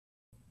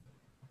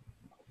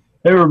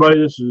Hey everybody,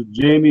 this is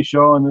Jamie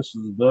Shaw, and this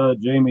is the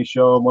Jamie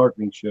Shaw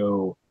Marketing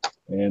Show.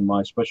 And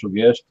my special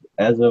guest,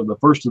 as of the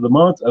first of the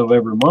month of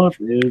every month,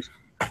 is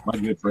my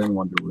good friend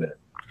WonderWhit.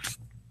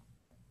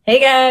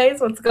 Hey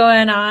guys, what's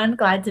going on?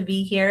 Glad to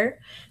be here.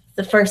 It's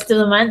the first of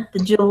the month, the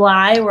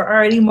July. We're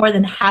already more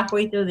than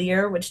halfway through the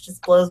year, which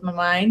just blows my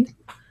mind.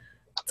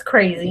 It's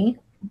crazy,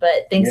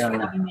 but thanks for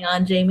having me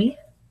on, Jamie.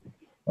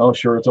 Oh,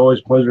 sure. It's always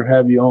a pleasure to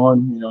have you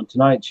on.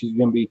 Tonight she's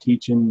going to be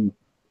teaching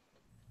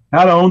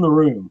how to own the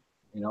room,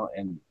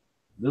 and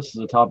this is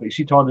a topic.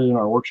 She taught it in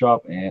our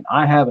workshop, and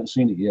I haven't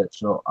seen it yet,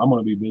 so I'm going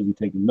to be busy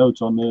taking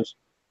notes on this.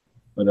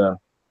 But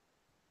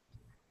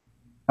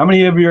how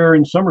many of you are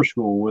in summer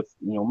school with,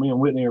 me and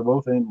Whitney are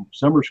both in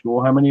summer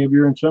school. How many of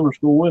you are in summer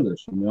school with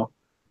us?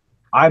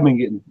 I've been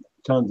getting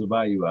tons of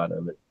value out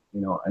of it,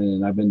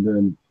 and I've been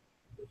doing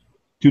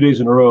 2 days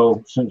in a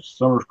row since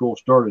summer school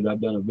started.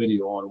 I've done a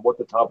video on what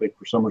the topic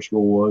for summer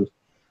school was.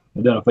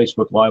 I've done a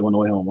Facebook Live on the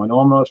way home. I know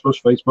I'm not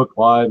supposed to Facebook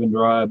Live and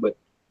drive, but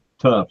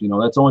tough.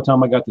 That's the only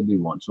time I got to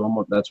do one.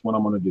 So that's when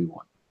I'm going to do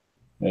one.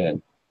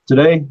 And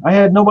today I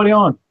had nobody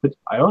on, but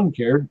I don't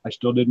care. I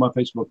still did my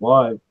Facebook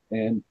Live,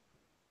 and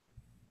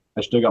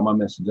I still got my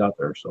message out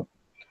there. So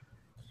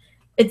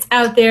it's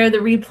out there. The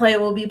replay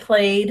will be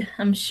played,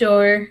 I'm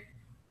sure.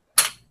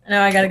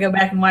 Now I got to go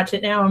back and watch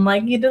it now. I'm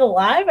like, you did a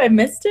live? I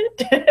missed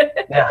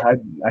it. Yeah,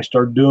 I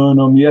started doing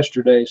them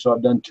yesterday, so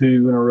I've done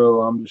 2 in a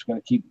row. I'm just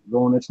going to keep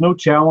going. It's no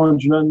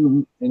challenge,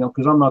 nothing,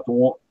 because I'm not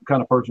the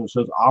kind of person that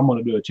says I'm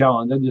going to do a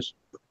challenge. I just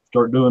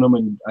start doing them,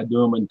 and I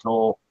do them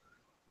until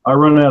I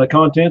run out of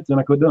content, then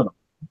I quit doing them.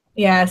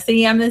 Yeah,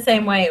 see, I'm the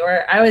same way,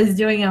 where I was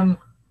doing them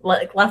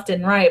like left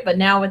and right, but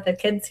now with the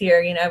kids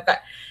here, I've got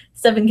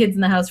 7 kids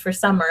in the house for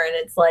summer, and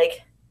it's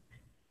like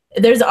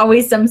there's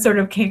always some sort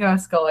of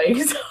chaos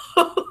going.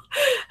 So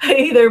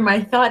either my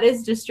thought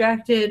is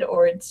distracted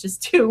or it's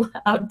just too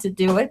loud to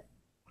do it.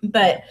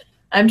 But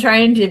I'm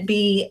trying to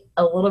be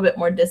a little bit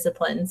more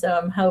disciplined. So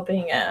I'm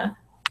hoping, yeah,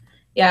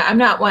 I'm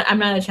not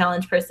a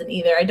challenge person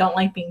either. I don't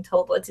like being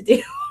told what to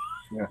do.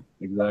 Yeah,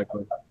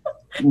 exactly.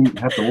 You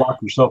have to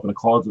lock yourself in a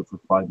closet for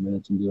 5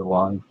 minutes and do it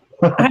live.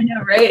 I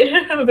know, right?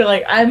 I'll be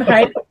like, I'm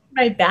hiding in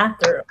my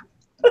bathroom.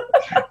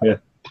 Yeah.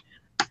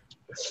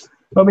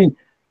 I mean,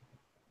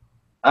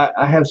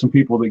 I have some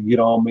people that get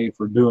on me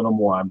for doing them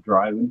while I'm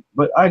driving,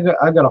 but I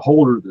got a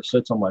holder that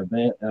sits on my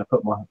vent, and I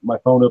put my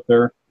phone up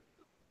there.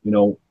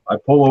 I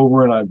pull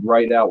over and I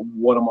write out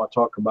what I'm going to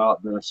talk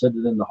about. Then I set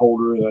it in the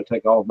holder, and I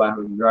take off back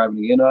and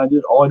driving again.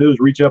 All I do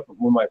is reach up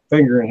with my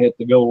finger and hit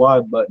the go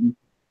live button.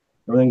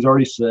 Everything's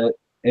already set,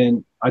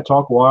 and I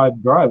talk while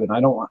I'm driving.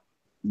 I don't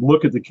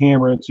look at the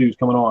camera and see who's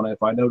coming on.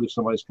 If I notice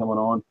somebody's coming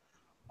on,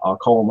 I'll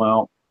call them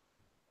out.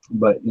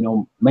 But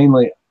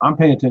mainly I'm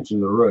paying attention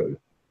to the road.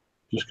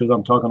 Just because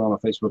I'm talking on a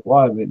Facebook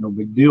Live ain't no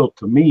big deal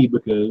to me,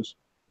 because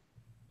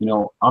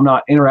I'm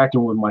not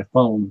interacting with my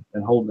phone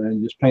and holding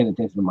and just paying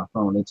attention to my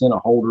phone. It's in a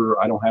holder.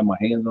 I don't have my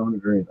hands on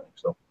it or anything.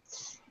 So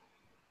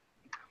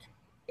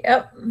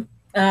yep.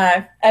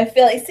 I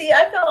feel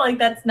like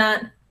that's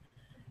not,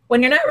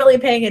 when you're not really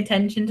paying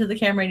attention to the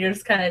camera, you're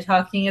just kind of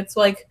talking. It's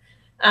like,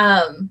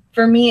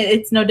 for me,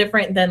 it's no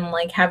different than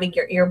like having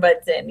your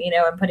earbuds in,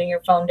 and putting your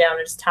phone down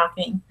and just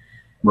talking.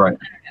 Right.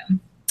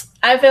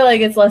 I feel like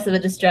it's less of a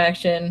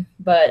distraction,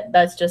 but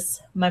that's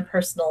just my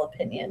personal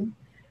opinion.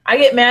 I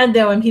get mad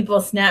though when people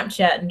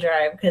Snapchat and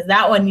drive, because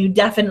that one you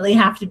definitely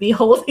have to be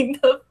holding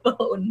the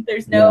phone.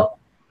 There's no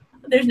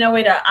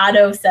way to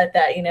auto set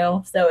that,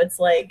 So it's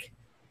like,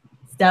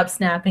 stop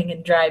snapping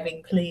and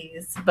driving,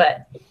 please.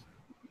 But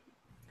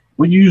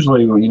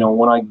usually,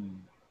 when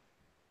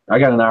I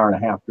got an hour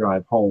and a half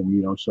drive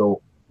home,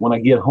 so when I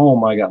get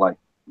home, I got like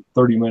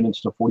 30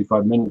 minutes to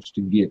 45 minutes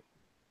to get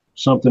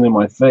something in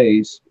my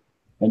face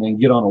and then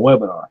get on a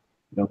webinar,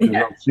 because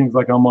it seems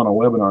like I'm on a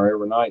webinar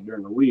every night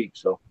during the week.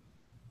 So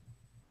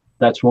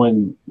that's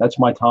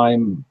my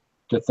time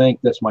to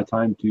think. That's my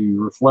time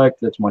to reflect.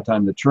 That's my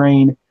time to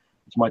train.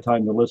 It's my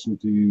time to listen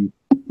to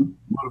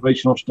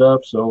motivational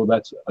stuff. So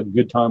that's a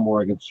good time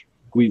where I can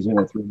squeeze in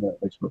a 3-minute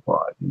Facebook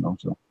Live,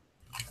 so.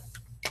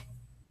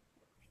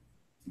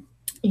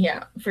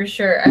 Yeah, for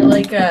sure.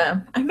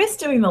 I miss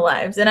doing the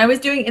lives, and I was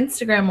doing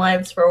Instagram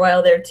lives for a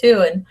while there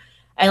too. And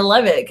I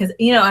love it because,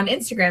 on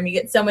Instagram, you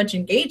get so much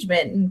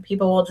engagement and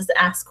people will just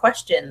ask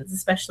questions,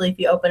 especially if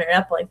you open it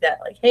up like that.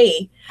 Like,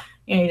 hey,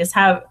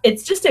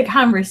 it's just a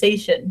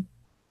conversation.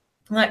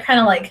 And that kind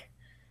of like,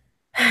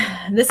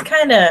 this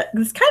kind of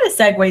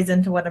segues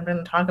into what I'm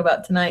going to talk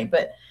about tonight,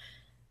 but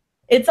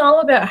it's all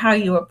about how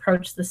you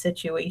approach the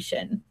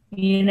situation,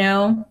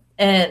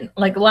 and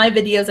like live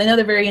videos. I know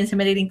they're very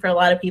intimidating for a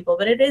lot of people,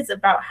 but it is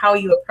about how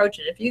you approach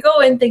it. If you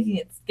go in thinking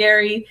it's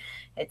scary,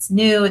 it's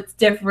new, it's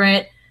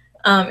different,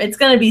 it's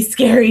going to be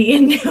scary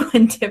and new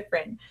and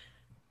different.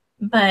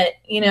 But,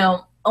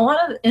 a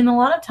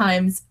lot of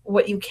times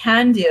what you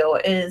can do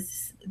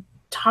is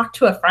talk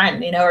to a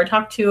friend, or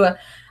talk to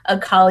a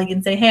colleague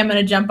and say, hey, I'm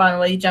going to jump on.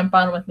 Will you jump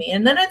on with me?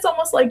 And then it's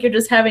almost like you're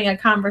just having a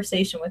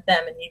conversation with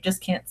them and you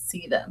just can't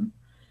see them.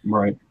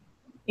 Right.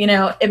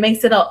 it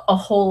makes it a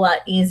whole lot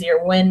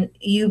easier when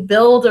you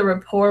build a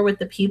rapport with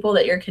the people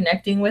that you're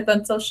connecting with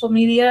on social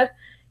media.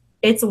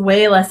 It's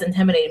way less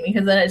intimidating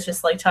because then it's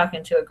just like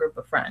talking to a group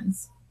of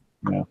friends.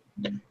 Yeah.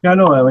 Yeah, I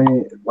know. I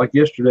mean, like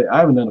yesterday, I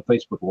haven't done a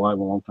Facebook Live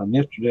in a long time.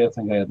 Yesterday, I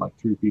think I had like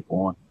 3 people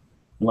on.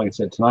 And like I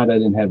said, tonight I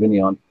didn't have any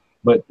on.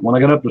 But when I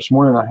got up this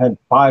morning, I had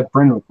 5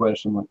 friend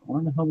requests. I'm like,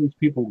 where the hell these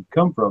people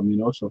come from,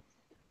 So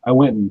I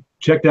went and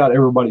checked out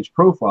everybody's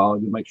profile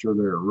to make sure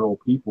they're real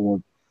people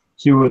and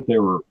see what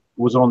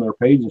was on their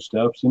page and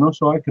stuff.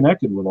 So I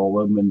connected with all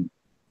of them, and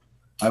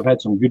I've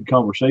had some good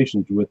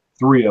conversations with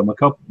 3 of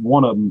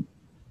them.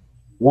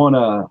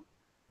 One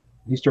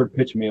he started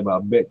pitching me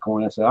about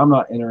Bitcoin. I said, I'm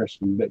not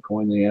interested in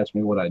Bitcoin. And he asked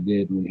me what I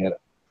did, and we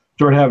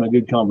started having a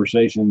good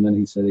conversation. And then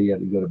he said he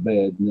had to go to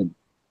bed. And then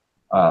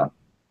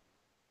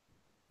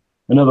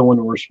another one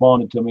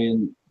responded to me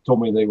and told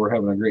me they were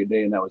having a great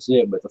day, and that was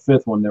it. But the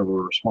 5th one never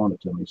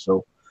responded to me.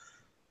 So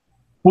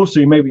we'll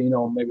see. Maybe that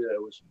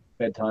was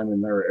bedtime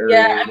in their area.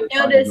 Yeah,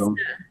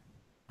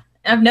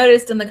 I've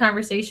noticed in the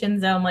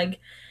conversations, like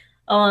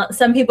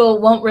some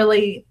people won't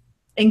really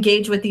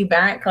engage with you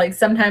back. Like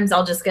sometimes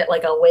I'll just get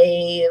like a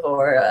wave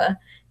or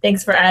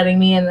thanks for adding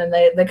me, and then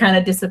they kind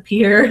of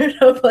disappear.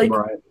 Like,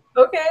 right.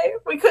 Okay,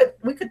 we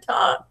could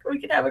talk,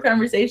 we could have a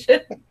conversation.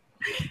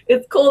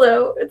 It's cool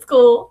though. It's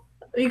cool.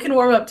 You can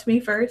warm up to me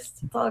first.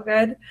 It's all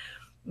good.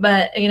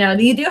 But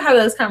you do have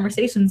those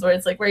conversations where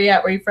it's like, where you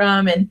at, where you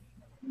from, and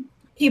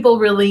people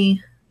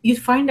really, you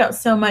find out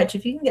so much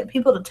if you can get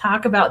people to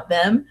talk about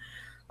them.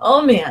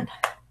 Oh man,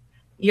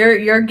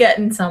 you're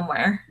getting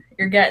somewhere.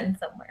 You're getting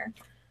somewhere.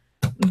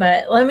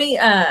 But let me,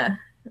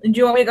 do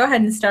you want me to go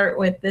ahead and start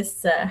with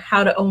this,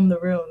 how to own the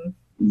room?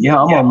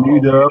 Yeah, I'm going to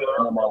mute up,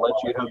 and I'm going to let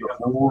you have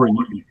the floor, and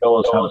you can tell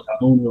us how to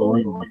own the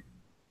room.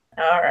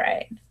 All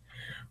right.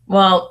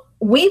 Well,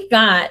 we've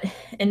got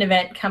an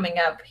event coming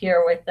up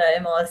here with the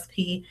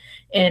MLSP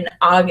in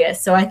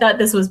August, so I thought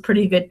this was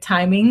pretty good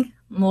timing,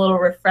 a little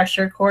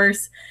refresher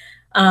course.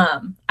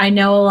 I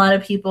know a lot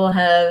of people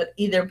have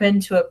either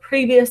been to a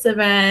previous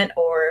event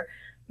or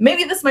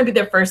maybe this might be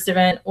their first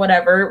event,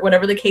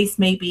 whatever the case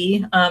may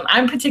be.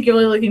 I'm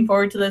particularly looking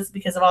forward to this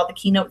because of all the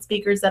keynote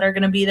speakers that are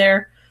going to be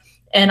there,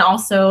 and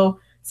also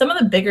some of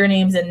the bigger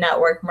names in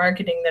network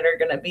marketing that are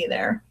going to be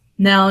there.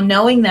 Now,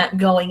 knowing that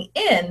going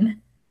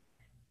in,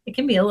 it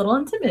can be a little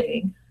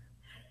intimidating.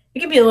 It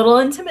can be a little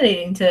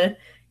intimidating to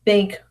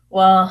think,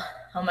 well,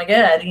 oh my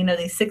God,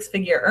 these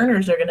 6-figure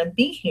earners are going to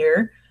be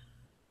here.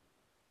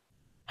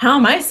 How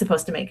am I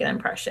supposed to make an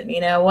impression?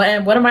 What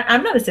am I?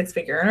 I'm not a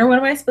 6-figure earner. What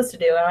am I supposed to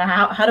do?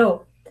 How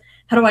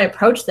do I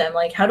approach them?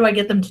 Like, how do I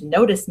get them to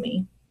notice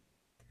me?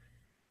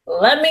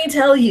 Let me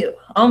tell you.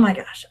 Oh my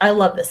gosh, I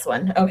love this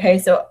one. Okay,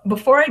 so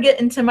before I get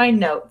into my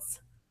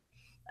notes,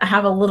 I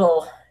have a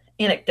little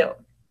anecdote.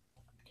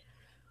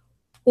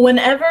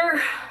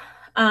 Whenever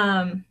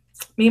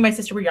me and my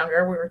sister were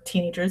younger, we were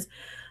teenagers,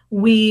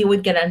 we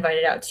would get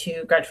invited out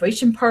to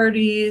graduation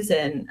parties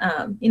and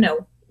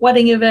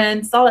wedding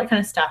events, all that kind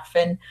of stuff.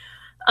 And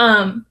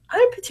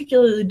I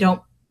particularly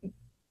don't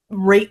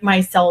rate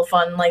myself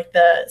on like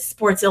the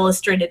Sports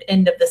Illustrated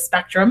end of the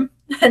spectrum,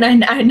 and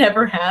I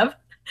never have.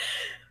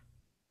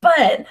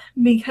 But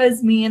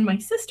because me and my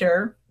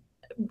sister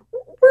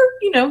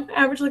were,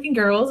 average looking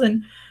girls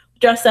and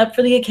dress up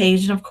for the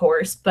occasion, of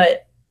course,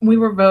 but we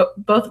were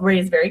both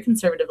raised very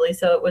conservatively,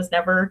 so it was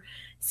never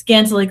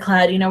scantily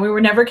clad. We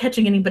were never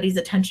catching anybody's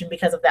attention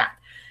because of that.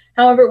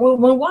 However, when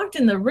we walked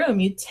in the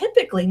room, you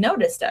typically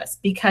noticed us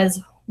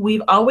because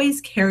we've always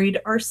carried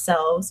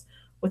ourselves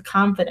with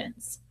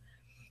confidence.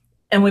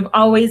 And we've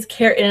always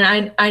carried,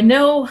 and I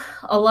know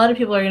a lot of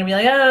people are going to be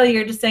like, oh,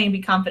 you're just saying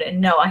be confident.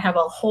 No, I have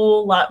a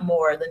whole lot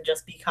more than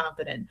just be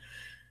confident.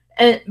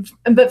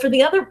 But for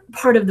the other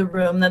part of the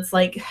room, that's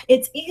like,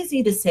 it's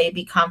easy to say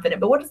be confident,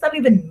 but what does that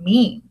even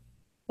mean?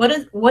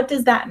 What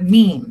does that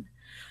mean?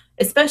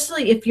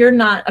 Especially if you're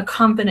not a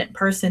confident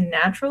person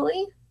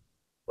naturally.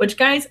 Which,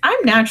 guys,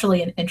 I'm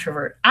naturally an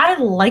introvert. I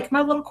like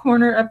my little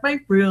corner of my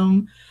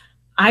room.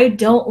 I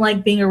don't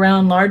like being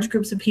around large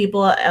groups of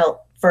people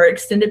out for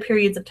extended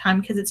periods of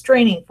time because it's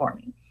draining for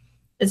me.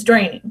 It's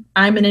draining.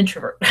 I'm an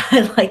introvert.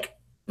 I like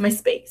my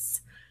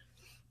space.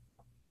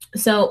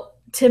 So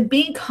to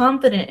be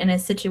confident in a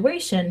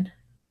situation,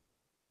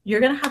 you're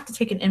going to have to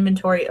take an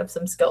inventory of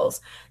some skills.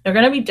 They're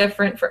going to be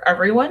different for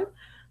everyone,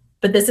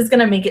 but this is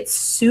going to make it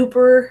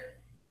super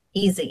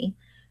easy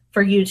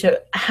for you to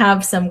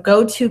have some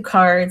go-to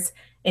cards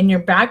in your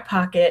back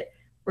pocket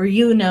where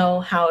you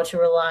know how to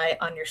rely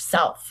on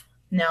yourself.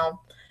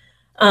 Now,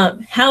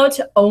 how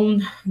to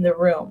own the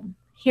room.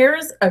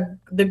 Here's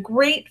the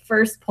great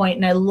first point,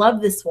 and I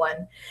love this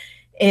one,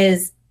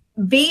 is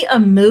be a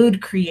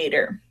mood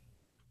creator.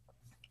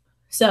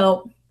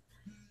 So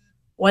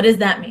what does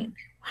that mean?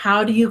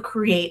 How do you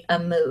create a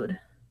mood?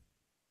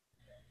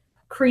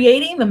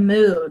 Creating the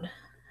mood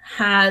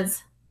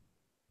has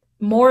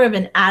more of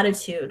an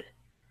attitude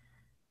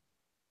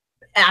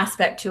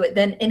aspect to it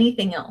than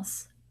anything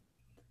else.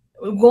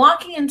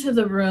 Walking into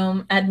the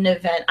room at an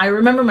event, I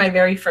remember my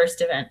very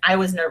first event. I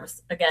was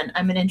nervous. Again,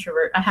 I'm an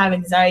introvert. I have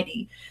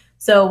anxiety.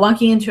 So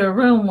walking into a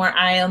room where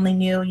I only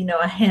knew, you know,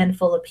 a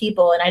handful of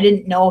people and I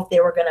didn't know if they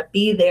were going to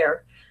be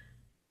there,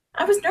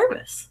 I was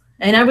nervous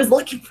and I was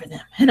looking for them.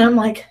 And I'm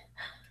like,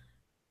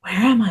 where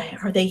am I?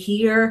 Are they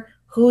here?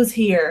 Who's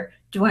here?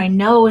 Do I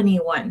know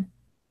anyone?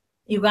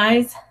 You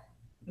guys,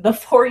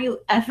 before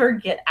you ever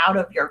get out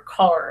of your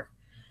car,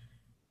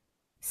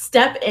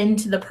 step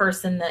into the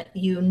person that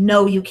you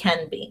know you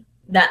can be,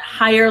 that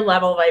higher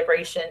level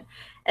vibration.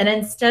 And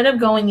instead of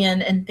going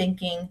in and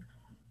thinking,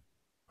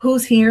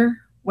 who's here?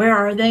 Where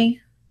are they?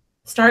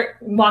 Start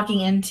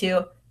walking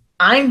into,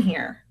 I'm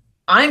here.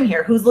 I'm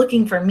here. Who's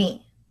looking for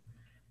me?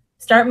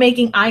 Start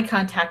making eye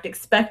contact,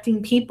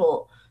 expecting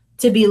people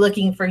to be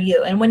looking for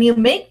you. And when you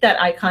make that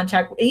eye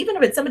contact, even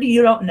if it's somebody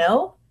you don't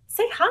know,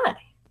 say hi.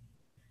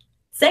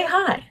 Say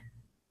hi.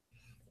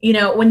 You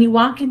know, when you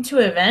walk into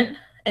an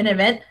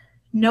event,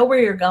 know where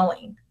you're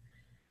going.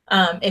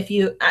 If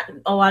you,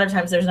 a lot of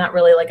times there's not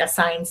really like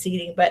assigned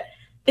seating, but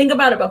think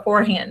about it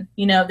beforehand.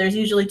 You know, there's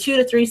usually 2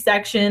 to 3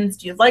 sections.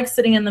 Do you like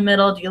sitting in the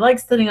middle? Do you like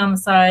sitting on the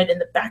side, in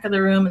the back of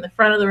the room, in the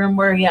front of the room?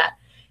 Where are you at?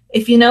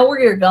 If you know where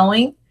you're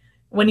going,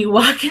 when you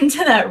walk into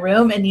that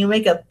room and you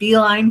make a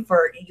beeline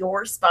for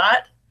your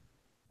spot,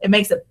 it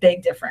makes a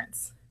big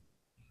difference.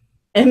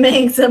 It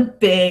makes a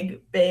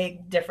big,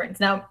 big difference.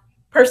 Now,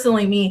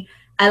 personally, me,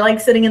 I like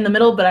sitting in the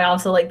middle, but I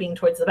also like being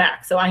towards the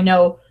back. So I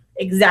know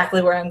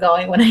exactly where I'm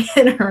going when I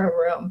enter a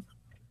room.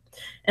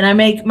 And I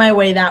make my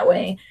way that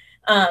way.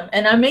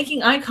 And I'm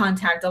making eye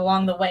contact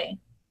along the way.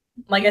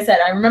 Like I said,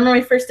 I remember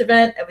my first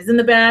event. I was in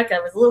the back. I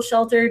was a little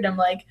sheltered. I'm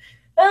like,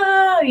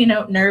 you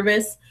know,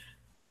 nervous.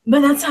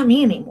 But that's not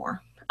me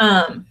anymore.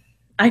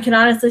 I can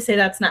honestly say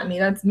that's not me.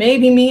 That's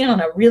maybe me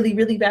on a really,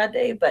 really bad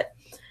day. But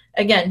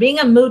again, being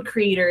a mood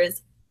creator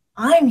is,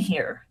 I'm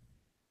here.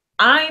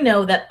 I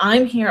know that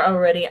I'm here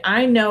already.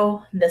 I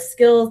know the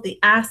skills, the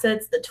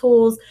assets, the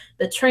tools,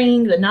 the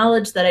training, the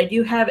knowledge that I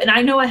do have. And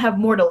I know I have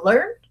more to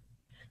learn.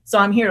 So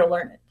I'm here to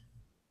learn it.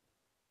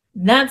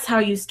 That's how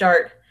you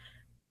start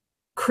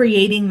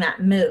creating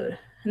that mood.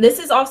 And this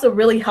is also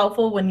really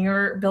helpful when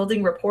you're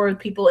building rapport with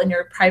people in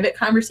your private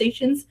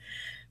conversations,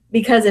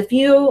 because if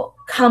you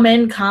come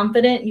in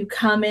confident, you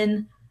come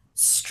in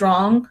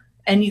strong,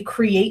 and you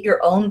create your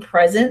own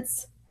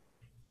presence,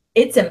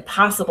 it's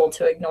impossible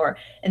to ignore.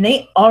 And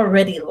they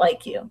already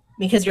like you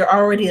because you're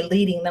already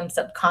leading them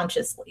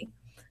subconsciously.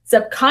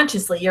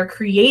 Subconsciously, you're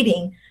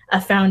creating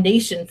a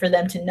foundation for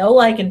them to know,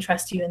 like, and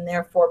trust you, and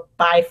therefore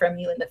buy from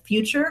you in the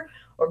future,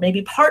 or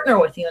maybe partner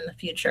with you in the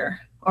future,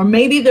 or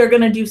maybe they're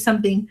going to do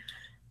something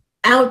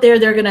out there.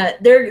 They're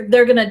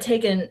gonna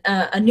take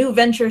a new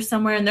venture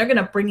somewhere, and they're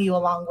gonna bring you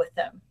along with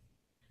them.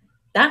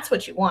 That's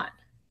what you want.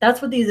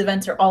 That's what these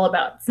events are all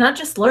about. It's not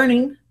just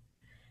learning,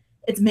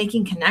 it's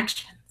making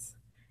connections.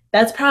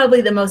 That's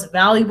probably the most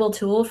valuable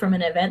tool from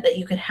an event that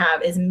you could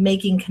have, is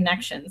making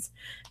connections,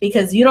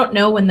 because you don't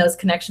know when those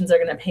connections are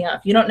going to pay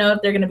off. You don't know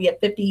if they're going to be a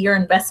 50-year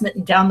investment,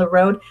 and down the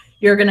road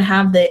you're going to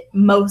have the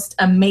most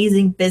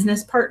amazing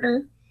business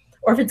partner,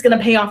 or if it's going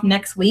to pay off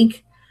next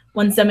week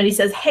when somebody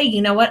says, hey,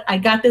 you know what, I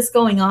got this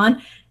going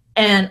on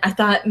and I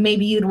thought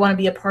maybe you'd want to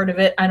be a part of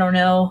it. I don't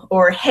know.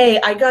 Or, hey,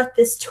 I got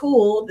this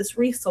tool, this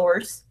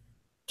resource.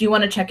 Do you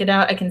want to check it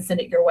out? I can send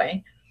it your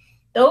way.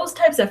 Those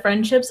types of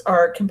friendships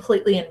are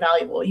completely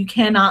invaluable. You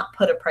cannot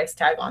put a price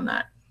tag on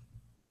that.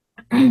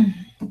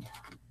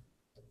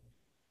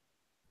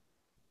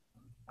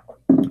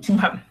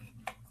 Okay.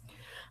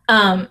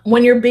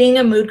 When you're being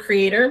a mood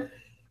creator,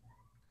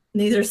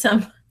 these are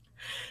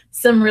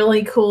some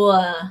really cool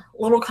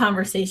little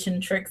conversation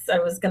tricks I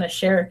was going to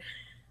share.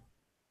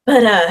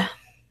 But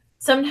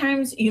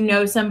sometimes you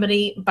know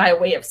somebody by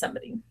way of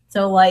somebody.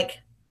 So, like,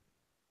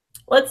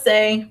 let's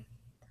say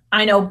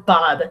I know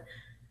Bob,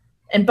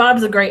 and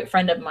Bob's a great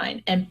friend of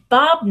mine, and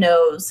Bob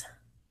knows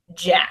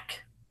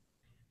Jack,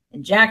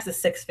 and Jack's a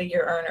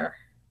 6-figure earner,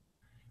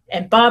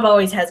 and Bob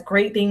always has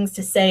great things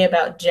to say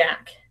about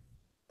Jack.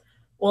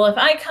 Well, if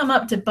I come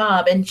up to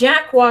Bob and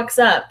Jack walks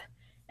up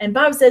and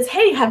Bob says,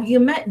 hey, have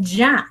you met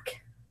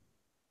Jack?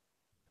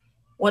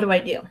 What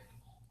do?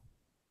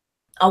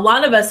 A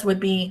lot of us would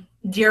be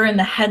deer in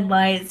the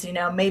headlights, you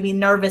know, maybe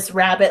nervous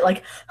rabbit,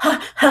 like,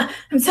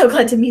 I'm so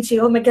glad to meet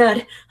you. Oh my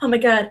God.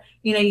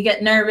 You know, you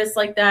get nervous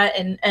like that,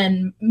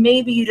 and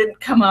maybe you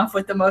didn't come off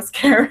with the most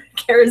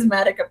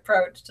charismatic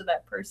approach to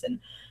that person.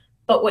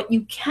 But what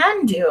you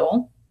can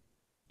do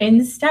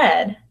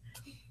instead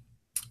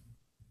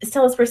is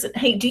tell this person,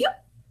 hey, do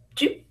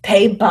you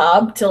pay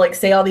Bob to, like,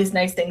 say all these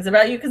nice things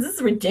about you? Because this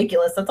is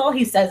ridiculous. That's all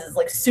he says is,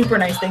 like, super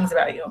nice things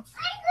about you.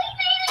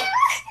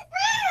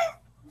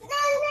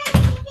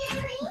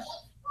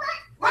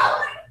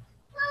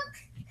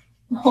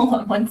 Hold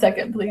on 1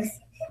 second, please.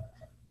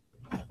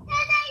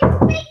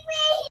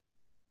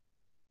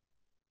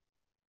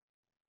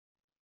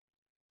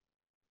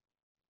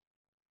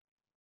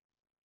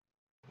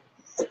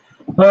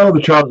 Well,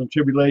 the trials and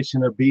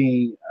tribulation of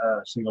being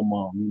a single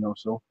mom, you know.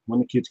 So when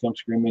the kids come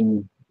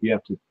screaming, you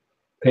have to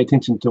pay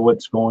attention to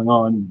what's going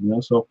on, you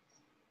know. So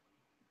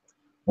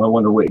I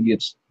wonder what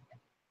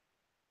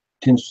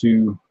tends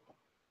to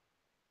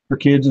her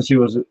kids and see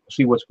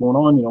what's going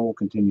on. We'll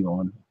continue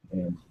on.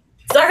 And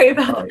sorry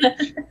about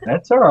that.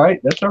 That's all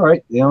right. That's all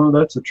right.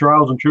 That's the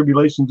trials and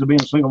tribulations of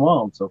being a single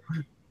mom. So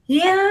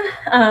yeah,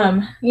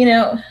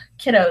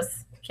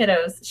 kiddos.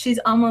 She's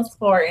almost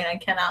 4, and I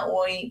cannot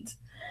wait.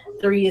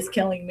 3 is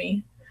killing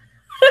me.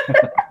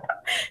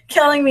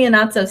 Killing me, and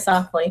not so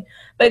softly.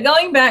 But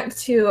going back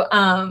to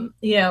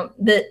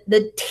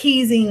the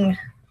teasing,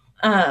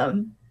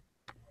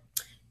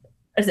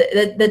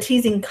 the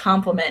teasing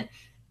compliment,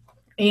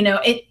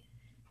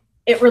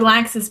 it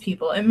relaxes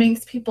people. It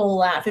makes people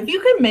laugh. If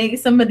you can make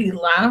somebody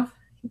laugh,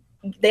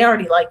 they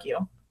already like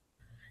you.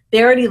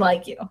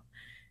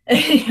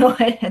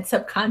 And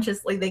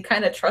subconsciously they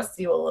kind of trust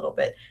you a little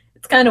bit.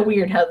 It's kind of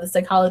weird how the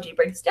psychology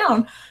breaks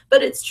down,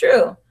 but it's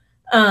true.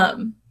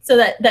 So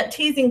that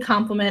teasing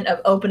compliment of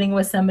opening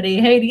with somebody,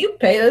 hey, do you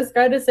pay this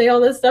guy to say all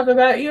this stuff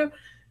about you?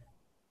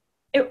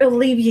 It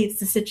alleviates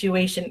the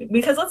situation,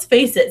 because let's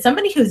face it,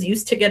 somebody who's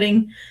used to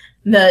getting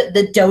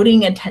the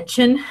doting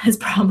attention is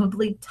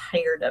probably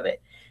tired of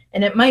it.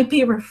 And it might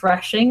be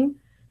refreshing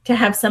to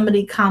have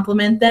somebody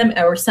compliment them,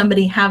 or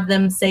somebody have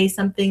them say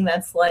something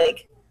that's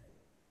like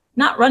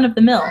not run of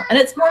the mill, and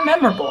it's more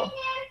memorable.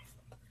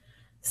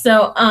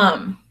 So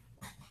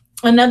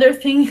another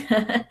thing,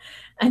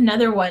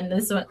 another one,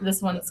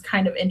 this one's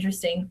kind of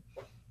interesting.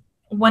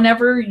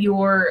 Whenever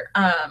you're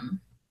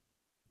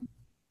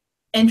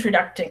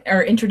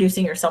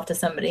introducing yourself to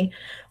somebody,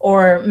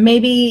 or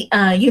maybe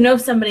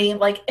somebody,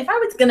 like if I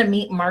was going to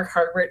meet Mark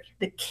Harbert,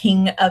 the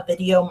king of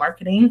video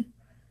marketing,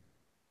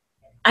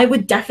 I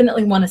would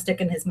definitely want to stick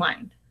in his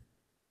mind.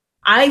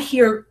 I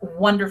hear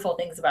wonderful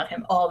things about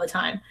him all the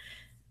time,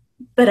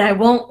 but I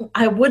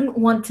wouldn't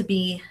want to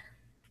be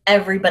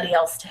everybody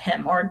else to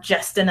him, or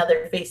just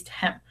another face to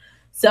him.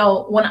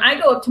 So when I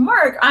go up to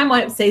Mark, I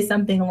might say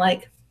something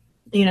like,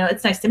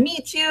 it's nice to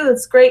meet you.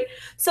 It's great.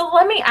 So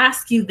let me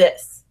ask you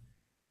this.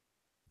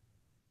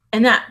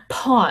 And that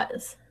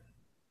pause.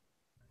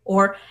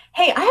 Or,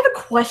 hey, I have a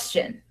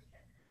question.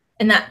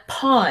 And that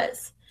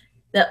pause,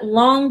 that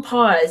long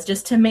pause,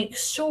 just to make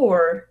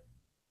sure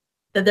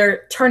that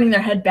they're turning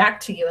their head back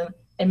to you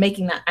and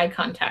making that eye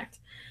contact.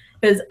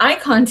 Because eye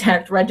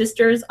contact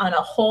registers on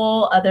a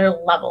whole other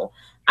level.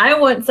 I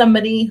want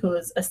somebody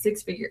who's a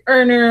 6-figure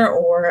earner,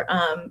 or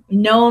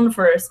known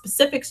for a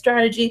specific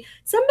strategy,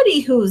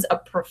 somebody who's a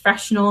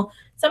professional,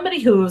 somebody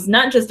who's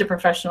not just a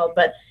professional,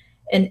 but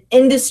an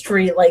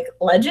industry like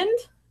legend.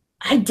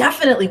 I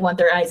definitely want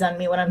their eyes on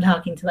me when I'm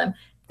talking to them.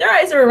 If their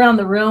eyes are around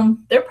the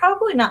room, they're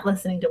probably not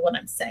listening to what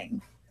I'm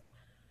saying.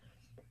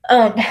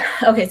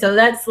 Okay, so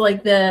that's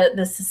like the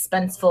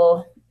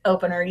suspenseful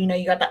opener.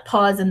 You got that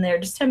pause in there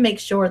just to make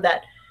sure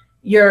that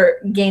you're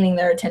gaining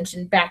their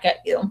attention back at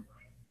you.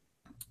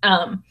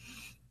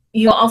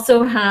 You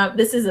also have,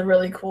 this is a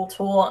really cool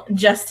tool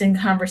just in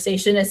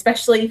conversation,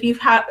 especially if you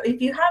have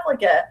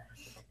like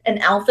an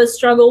alpha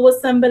struggle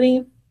with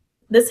somebody.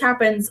 This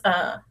happens,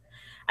 I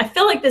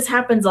feel like this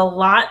happens a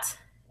lot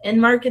in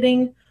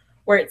marketing,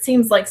 where it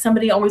seems like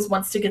somebody always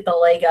wants to get the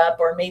leg up,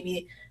 or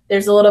maybe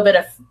there's a little bit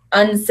of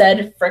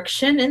unsaid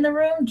friction in the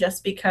room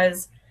just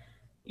because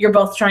you're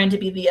both trying to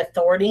be the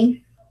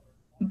authority.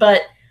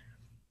 But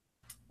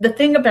the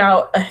thing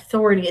about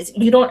authority is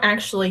you don't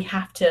actually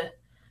have to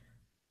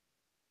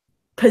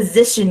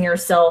position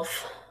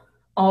yourself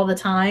all the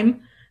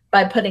time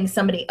by putting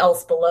somebody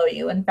else below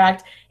you. In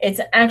fact, it's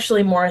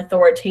actually more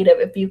authoritative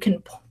if you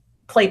can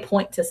play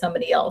point to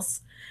somebody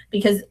else,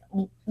 because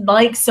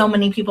like so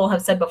many people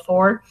have said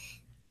before,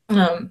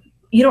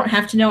 you don't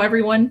have to know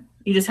everyone.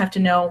 You just have to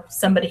know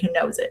somebody who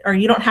knows it. Or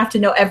you don't have to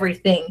know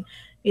everything.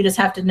 You just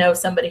have to know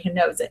somebody who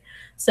knows it.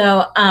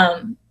 So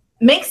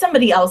make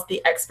somebody else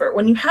the expert.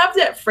 When you have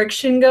that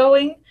friction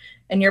going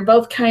and you're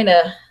both kind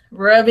of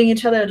rubbing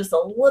each other just a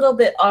little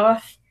bit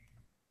off,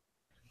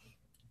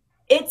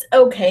 it's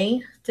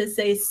okay to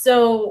say,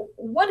 so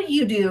what do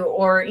you do?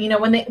 Or,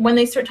 when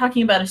they start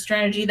talking about a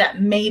strategy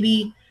that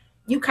maybe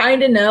you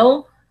kind of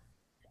know,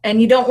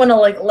 and you don't want to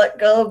like let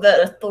go of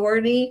that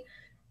authority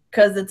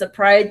because it's a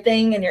pride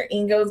thing and your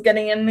ego is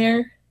getting in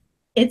there,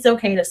 it's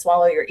okay to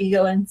swallow your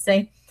ego and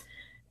say,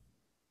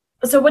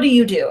 so what do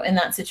you do in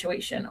that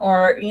situation?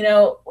 Or,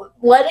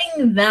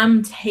 letting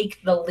them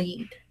take the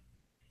lead.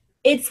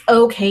 It's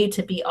okay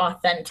to be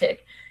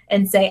authentic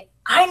and say,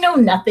 I know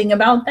nothing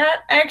about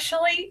that,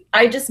 actually.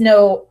 I just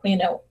know,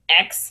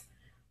 X.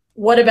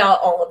 What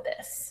about all of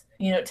this?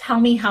 Tell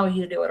me how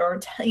you do it, or,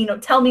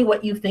 tell me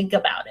what you think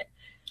about it.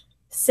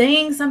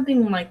 Saying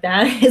something like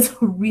that is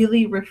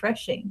really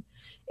refreshing.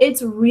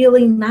 It's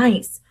really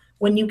nice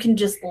when you can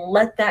just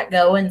let that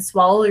go and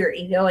swallow your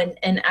ego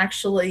and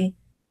actually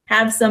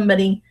have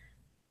somebody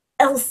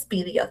else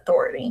be the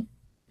authority.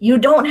 You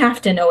don't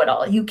have to know it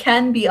all. You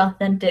can be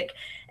authentic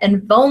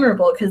and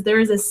vulnerable, because there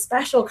is a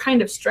special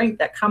kind of strength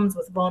that comes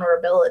with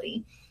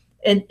vulnerability.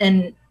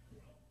 And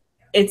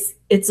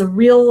it's a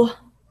real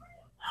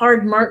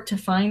hard mark to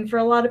find for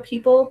a lot of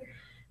people,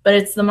 but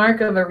it's the mark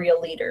of a real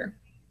leader.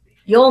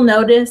 You'll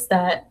notice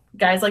that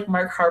guys like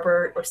Mark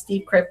Harbert or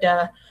Steve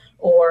Kripke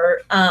or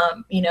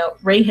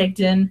Ray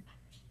Higdon,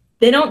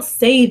 They don't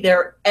say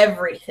they're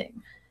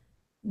everything.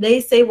 They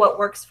say what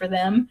works for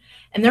them,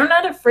 and they're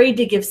not afraid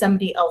to give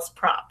somebody else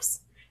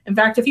props. In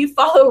fact, if you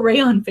follow Ray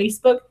on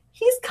Facebook,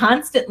 he's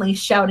constantly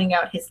shouting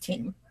out his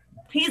team.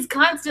 He's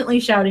constantly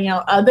shouting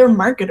out other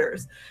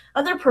marketers,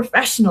 other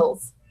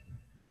professionals,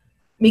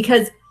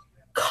 because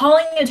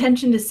calling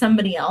attention to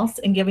somebody else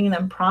and giving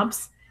them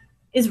props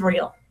is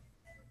real.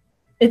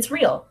 It's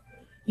real.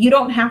 You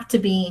don't have to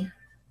be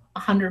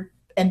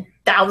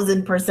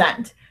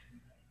 100,000%.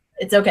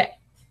 It's okay.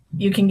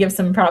 You can give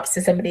some props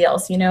to somebody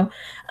else, you know.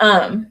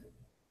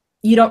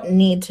 You don't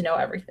need to know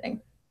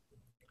everything.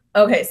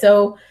 Okay,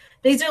 so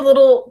these are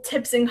little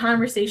tips in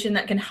conversation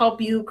that can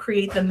help you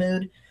create the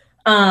mood,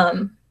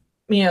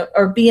 you know,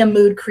 or be a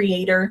mood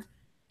creator,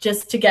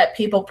 just to get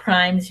people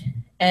primed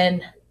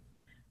and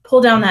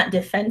pull down that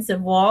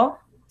defensive wall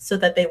so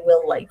that they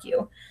will like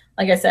you.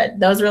 Like I said,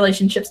 those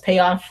relationships pay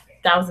off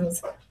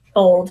thousands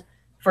fold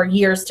for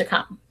years to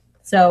come.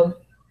 So,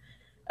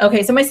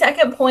 okay, so my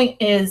second point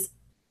is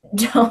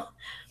don't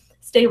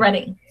stay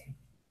ready.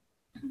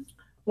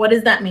 What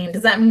does that mean?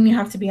 Does that mean you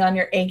have to be on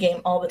your A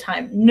game all the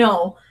time?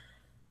 No.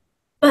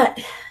 But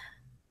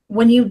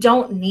when you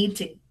don't need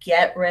to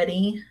get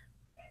ready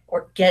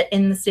or get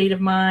in the state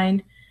of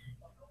mind,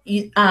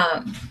 you,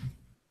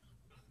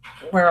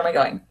 where am I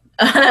going?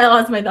 I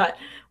lost my thought.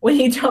 When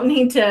you don't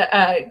need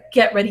to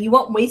get ready, you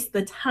won't waste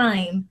the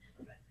time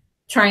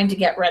trying to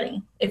get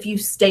ready if you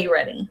stay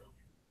ready.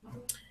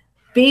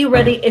 Be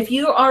ready. If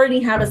you already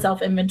have a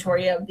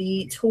self-inventory of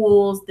the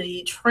tools,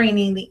 the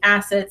training, the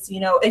assets, you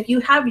know, if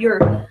you have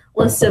your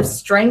list of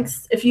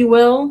strengths, if you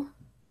will,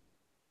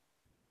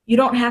 you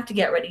don't have to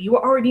get ready. You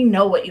already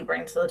know what you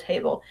bring to the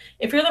table.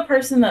 If you're the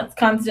person that's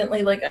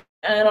constantly like,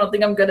 I don't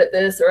think I'm good at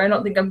this, or I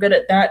don't think I'm good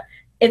at that,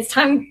 it's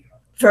time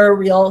for a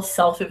real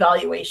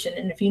self-evaluation.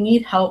 And if you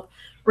need help,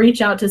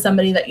 reach out to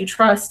somebody that you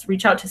trust,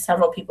 reach out to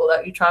several people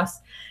that you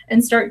trust,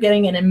 and start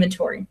getting an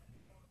inventory.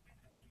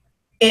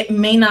 It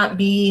may not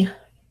be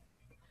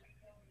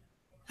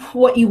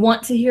what you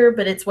want to hear,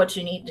 but it's what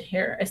you need to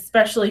hear,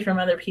 especially from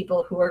other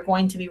people who are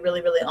going to be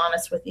really, really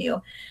honest with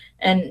you,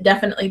 and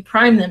definitely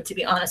prime them to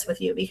be honest with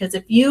you. Because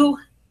if you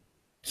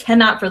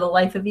cannot for the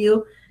life of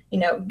you, you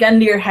know, gun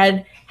to your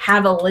head,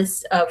 have a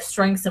list of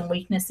strengths and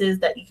weaknesses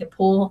that you can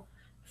pull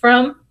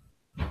from,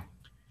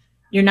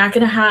 you're not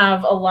going to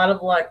have a lot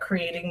of luck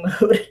creating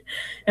mood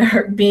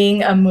or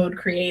being a mood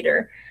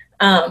creator.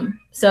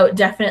 So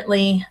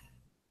definitely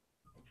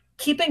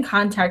keep in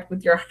contact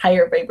with your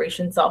higher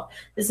vibration self.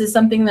 This is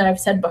something that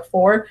I've said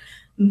before,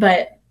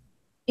 but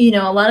you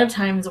know, a lot of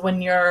times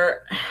when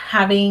you're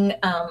having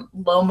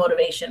low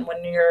motivation,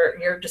 when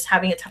you're just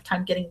having a tough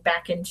time getting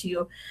back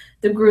into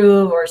the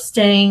groove or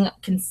staying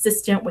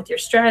consistent with your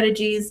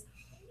strategies,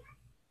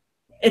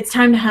 it's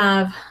time to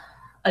have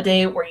a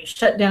day where you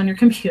shut down your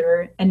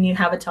computer and you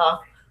have a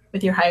talk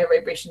with your higher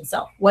vibration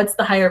self. What's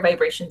the higher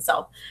vibration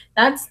self?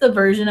 That's the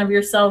version of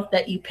yourself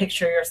that you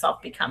picture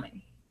yourself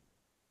becoming.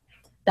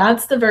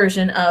 That's the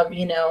version of,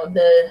 you know,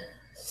 the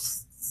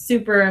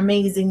super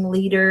amazing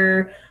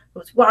leader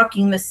who's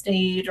walking the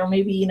stage, or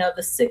maybe, you know,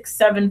 the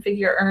 6-7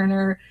 figure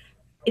earner.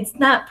 It's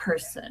that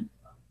person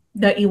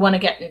that you want to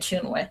get in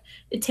tune with.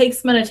 It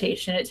takes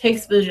meditation. It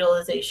takes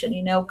visualization.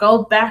 You know,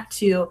 go back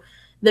to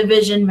the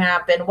vision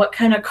map and what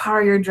kind of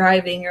car you're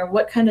driving, or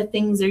what kind of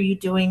things are you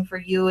doing for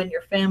you and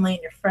your family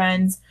and your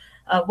friends.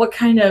 What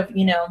kind of,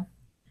 you know,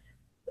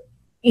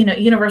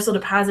 universal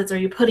deposits are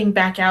you putting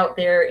back out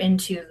there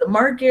into the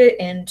market,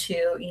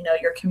 into, you know,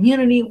 your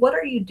community? What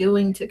are you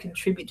doing to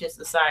contribute to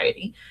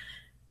society?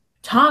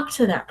 Talk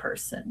to that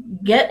person.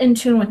 Get in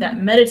tune with that.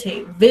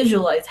 Meditate.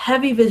 Visualize.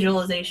 Heavy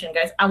visualization,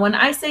 guys. When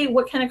I say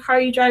what kind of car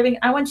are you driving,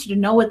 I want you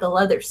to know what the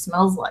leather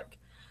smells like.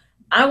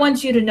 I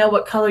want you to know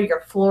what color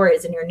your floor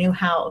is in your new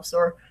house,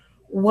 or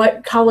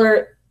what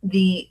color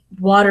the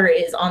water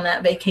is on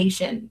that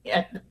vacation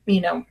at,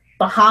 you know,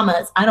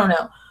 Bahamas. I don't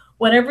know.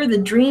 Whatever the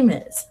dream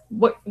is,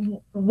 what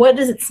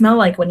does it smell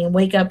like when you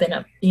wake up in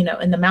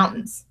in the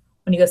mountains,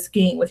 when you go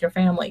skiing with your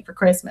family for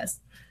Christmas?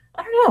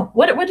 I don't know.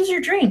 What is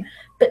your dream?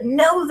 But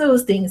know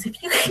those things.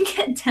 If you can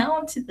get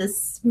down to the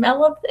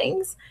smell of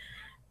things,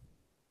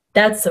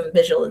 that's some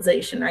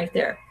visualization right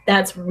there.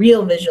 That's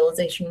real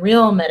visualization,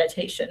 real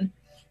meditation.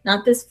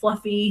 Not this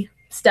fluffy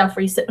stuff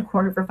where you sit in a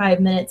corner for 5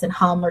 minutes and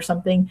hum or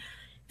something.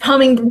 If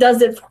humming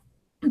does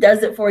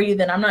it for you,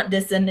 then I'm not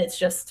dissing. It's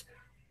just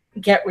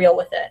get real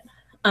with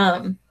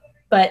it.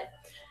 But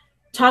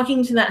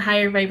talking to that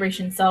higher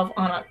vibration self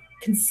on a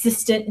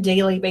consistent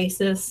daily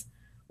basis,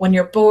 when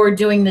you're bored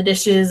doing the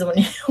dishes,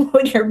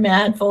 when you're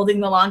mad folding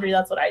the laundry,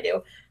 that's what I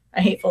do.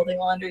 I hate folding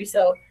laundry,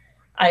 so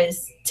I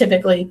just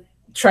typically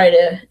try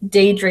to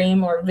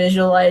daydream or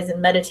visualize and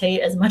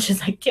meditate as much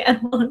as I can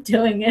while I'm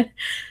doing it.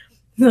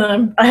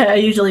 I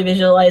usually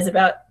visualize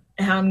about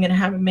how I'm going to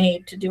have a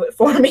maid to do it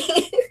for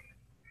me.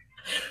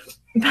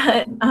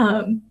 But,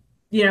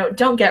 you know,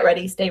 don't get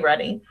ready, stay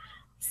ready.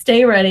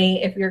 Stay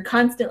ready. If you're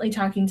constantly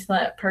talking to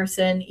that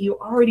person, you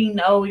already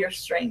know your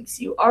strengths.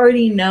 You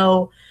already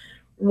know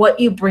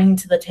what you bring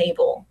to the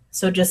table.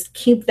 So just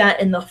keep that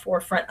in the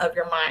forefront of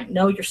your mind.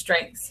 Know your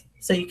strengths.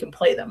 so you can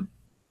play them.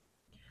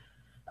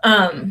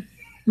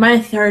 My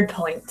third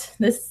point,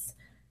 this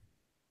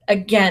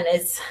again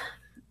is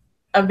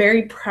a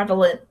very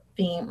prevalent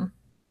theme,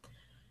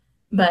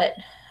 but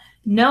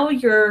know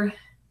your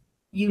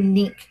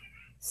unique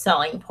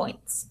selling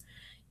points.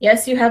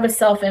 Yes, you have a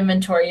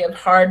self-inventory of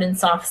hard and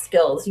soft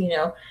skills. You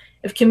know,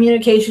 if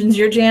communication's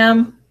your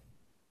jam,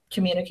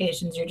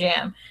 communication's your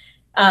jam.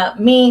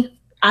 Me,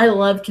 I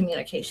love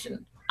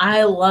communication.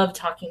 I love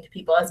talking to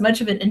people. As much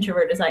of an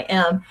introvert as I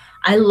am,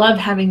 I love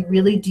having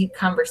really deep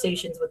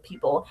conversations with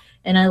people,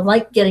 and I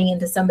like getting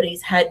into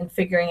somebody's head and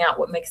figuring out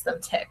what makes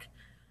them tick.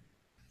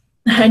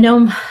 I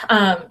know,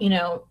 you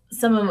know,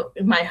 some of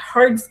my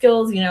hard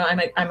skills, you know,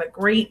 I'm a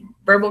great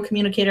verbal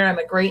communicator. I'm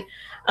a great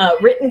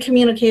written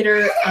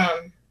communicator.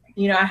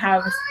 You know, I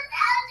have,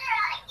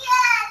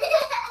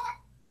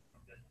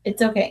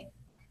 it's okay.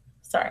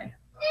 Sorry,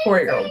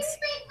 4-year-olds.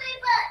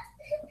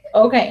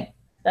 Okay,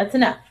 that's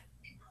enough.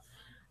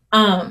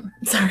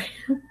 Sorry.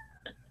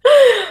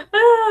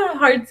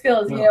 Hard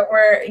skills, you know,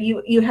 where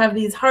you have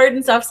these hard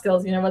and soft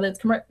skills, you know, whether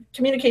it's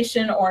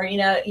communication or, you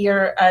know,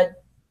 you're a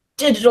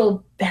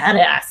digital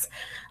badass.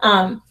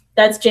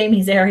 That's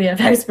Jamie's area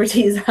of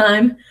expertise.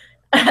 I'm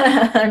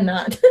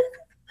not.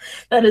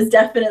 That is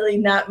definitely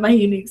not my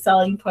unique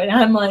selling point.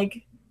 I'm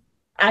like,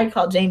 I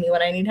call Jamie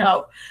when I need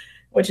help,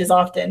 which is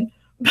often.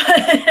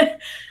 But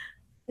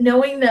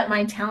knowing that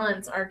my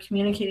talents are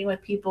communicating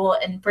with people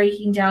and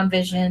breaking down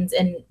visions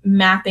and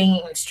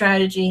mapping and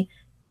strategy,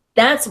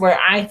 that's where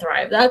I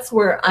thrive. That's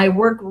where I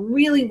work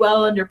really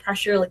well under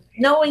pressure, like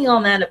knowing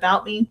all that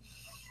about me,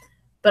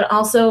 but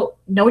also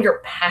know your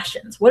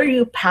passions. What are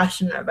you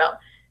passionate about?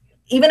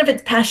 Even if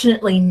it's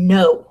passionately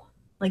no,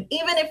 like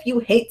even if you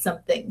hate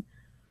something,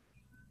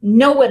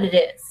 know what it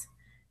is,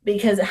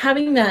 because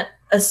having that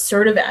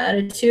assertive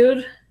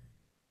attitude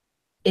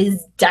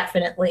is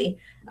definitely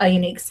a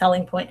unique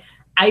selling point.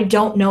 I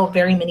don't know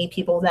very many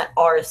people that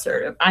are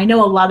assertive. I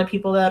know a lot of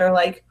people that are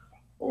like,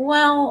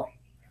 well,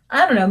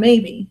 I don't know,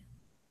 maybe.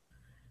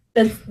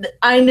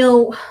 I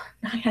know,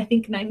 I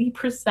think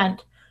 90%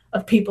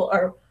 of people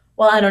are,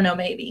 well, I don't know,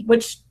 maybe,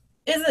 which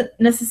isn't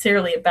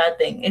necessarily a bad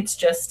thing. It's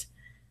just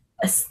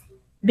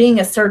being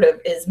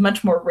assertive is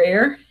much more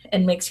rare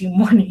and makes you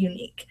more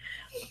unique.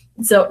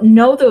 So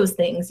know those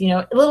things, you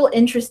know, little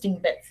interesting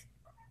bits.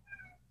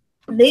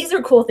 These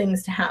are cool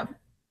things to have.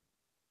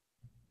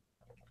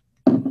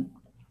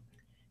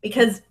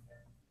 Because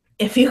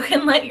if you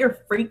can let your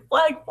freak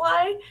flag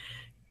fly,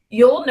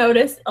 you'll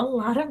notice a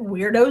lot of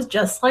weirdos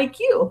just like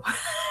you.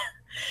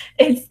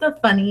 It's the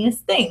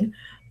funniest thing.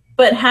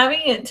 But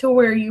having it to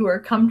where you are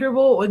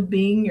comfortable with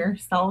being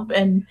yourself,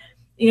 and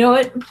you know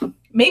what?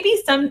 Maybe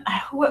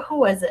who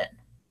was it?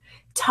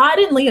 Todd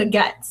and Leah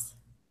Getz,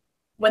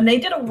 when they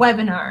did a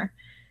webinar,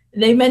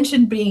 they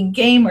mentioned being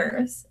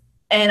gamers.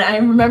 And I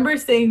remember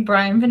seeing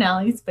Brian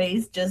Finale's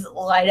face just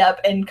light up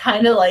and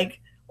kind of like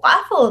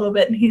laugh a little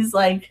bit. And he's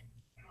like,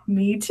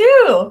 me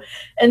too.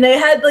 And they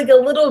had like a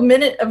little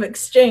minute of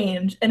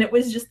exchange, and it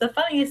was just the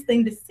funniest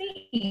thing to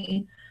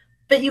see.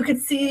 But you could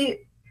see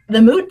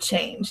the mood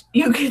change.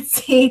 You could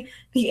see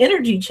the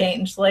energy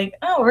change. Like,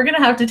 oh, we're going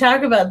to have to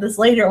talk about this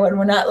later when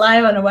we're not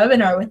live on a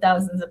webinar with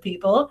thousands of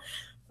people.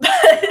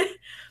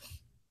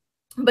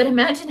 But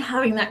imagine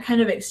having that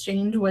kind of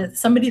exchange with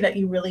somebody that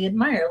you really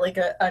admire, like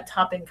a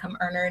top income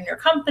earner in your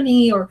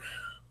company, or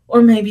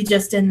maybe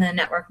just in the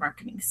network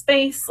marketing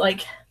space.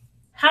 Like,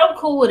 how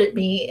cool would it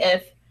be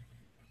if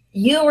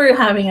you were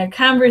having a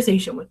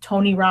conversation with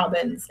Tony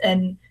Robbins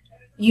and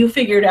you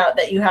figured out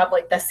that you have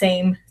like the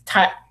same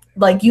type,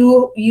 like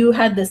you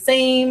had the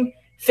same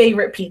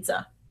favorite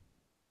pizza.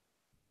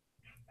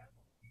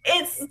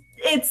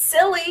 It's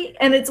silly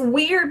and it's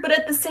weird, but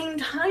at the same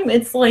time,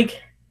 it's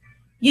like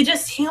you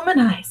just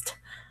humanized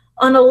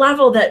on a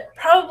level that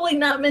probably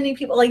not many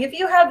people, like if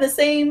you have the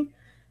same,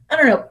 I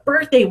don't know,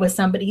 birthday with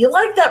somebody, you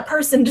like that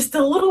person just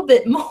a little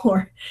bit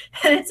more.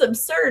 And it's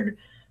absurd,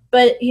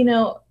 but you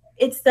know,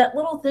 it's that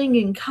little thing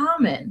in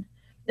common.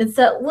 It's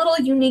that little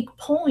unique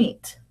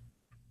point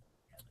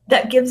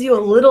that gives you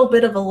a little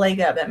bit of a leg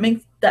up, that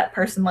makes that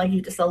person like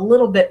you just a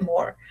little bit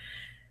more.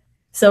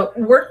 So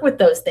work with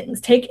those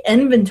things. Take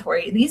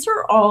inventory. These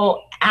are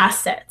all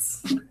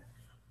assets.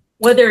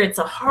 Whether it's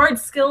a hard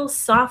skill,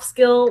 soft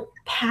skill,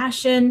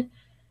 passion,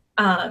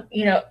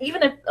 you know,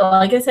 even if,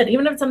 like I said,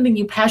 even if it's something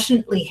you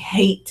passionately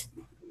hate,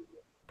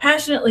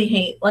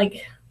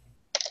 like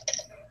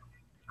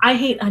I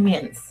hate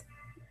onions.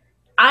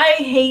 I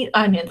hate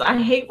onions.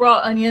 I hate raw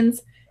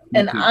onions.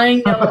 And I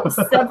know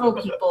several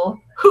people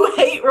who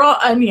hate raw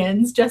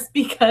onions just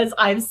because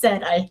I've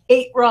said I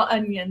hate raw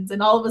onions.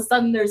 And all of a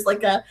sudden there's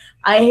like a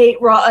I hate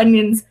raw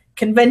onions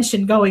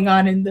convention going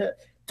on in the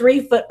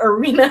 3-foot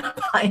arena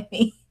by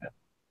me.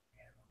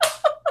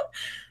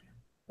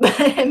 But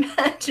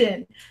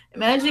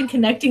imagine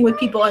connecting with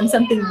people on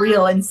something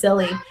real and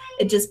silly.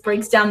 It just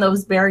breaks down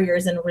those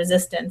barriers and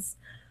resistance.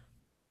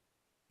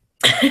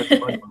 That's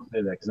funny to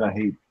say that, because I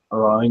hate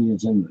raw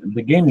onions, and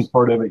the gaming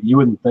part of it. You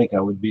wouldn't think I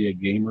would be a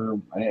gamer,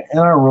 and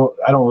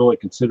I don't really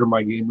consider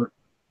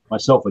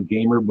myself a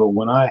gamer. But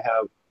when I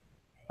have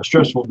a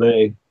stressful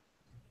day, you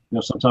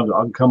know, sometimes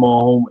I'll come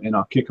home and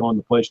I'll kick on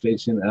the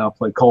PlayStation and I'll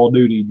play Call of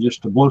Duty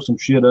just to blow some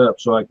shit up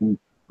so I can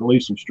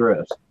release some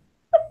stress.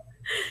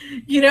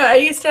 You know, I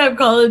used to have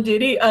Call of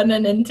Duty on a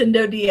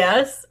Nintendo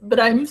DS, but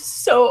I'm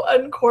so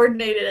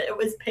uncoordinated, it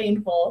was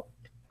painful.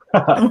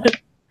 I'm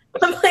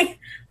like,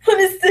 what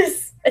is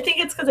this? I think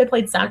it's because I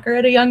played soccer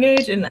at a young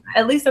age, and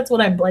at least that's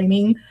what I'm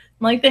blaming.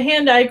 Like, the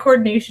hand-eye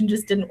coordination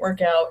just didn't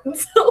work out.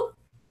 So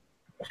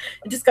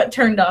it just got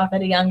turned off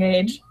at a young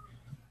age.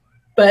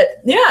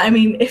 But yeah, I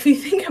mean, if you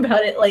think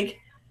about it, like,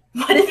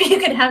 what if you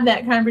could have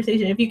that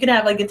conversation? If you could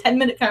have like a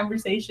 10-minute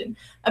conversation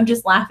of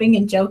just laughing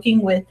and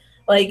joking with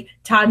like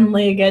Todd and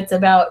Leah gets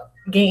about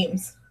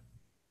games.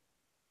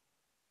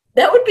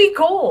 That would be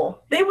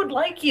cool. They would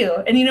like you.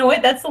 And you know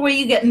what? That's the way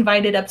you get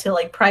invited up to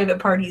like private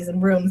parties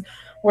and rooms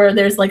where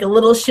there's like a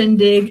little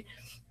shindig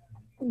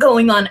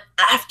going on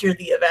after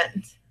the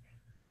event.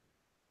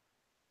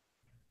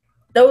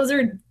 Those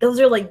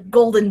are like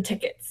golden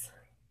tickets.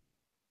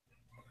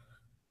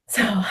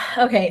 So,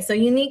 okay, so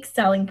unique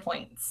selling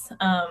points.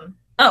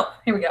 Oh,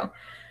 here we go.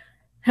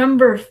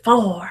 Number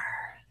 4.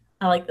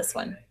 I like this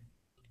one.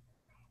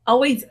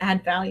 Always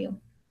add value.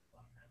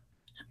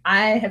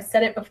 I have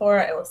said it before.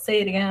 I will say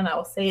it again. I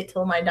will say it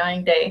till my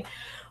dying day.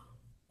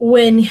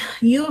 When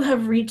you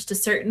have reached a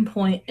certain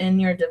point in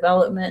your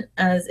development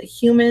as a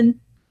human,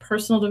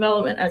 personal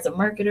development, as a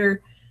marketer,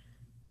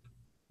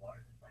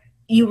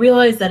 you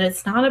realize that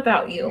it's not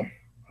about you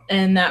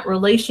and that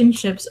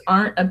relationships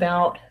aren't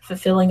about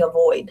fulfilling a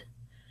void.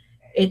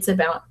 It's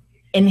about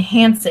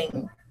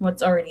enhancing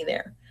what's already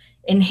there,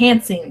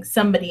 enhancing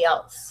somebody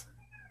else.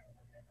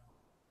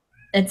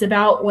 It's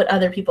about what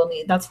other people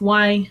need. That's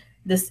why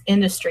this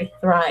industry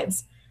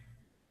thrives,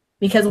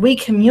 because we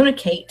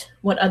communicate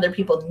what other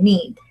people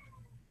need.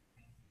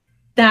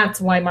 That's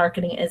why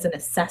marketing is a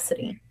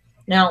necessity.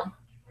 Now,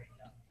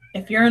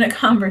 if you're in a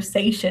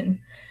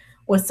conversation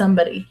with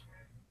somebody,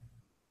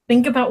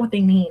 think about what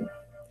they need.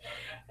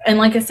 And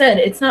like I said,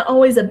 it's not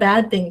always a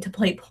bad thing to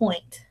play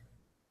point.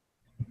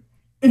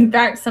 In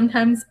fact,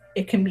 sometimes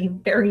it can be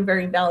very,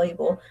 very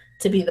valuable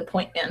to be the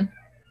point man,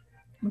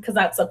 because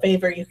that's a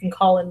favor you can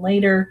call in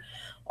later,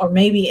 or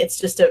maybe it's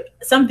just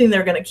something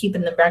they're going to keep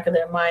in the back of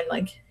their mind.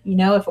 Like, you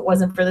know, if it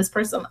wasn't for this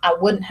person, I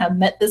wouldn't have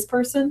met this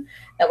person.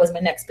 That was my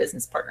next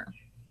business partner.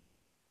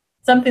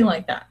 Something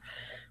like that.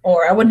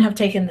 Or I wouldn't have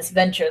taken this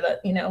venture that,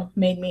 you know,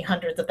 made me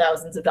hundreds of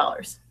thousands of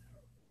dollars.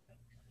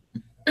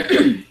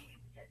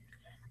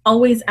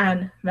 Always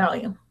add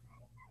value.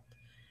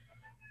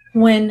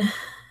 When,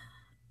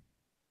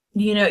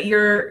 you know,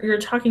 you're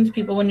talking to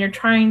people, when you're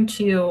trying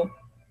to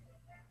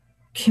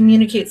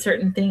communicate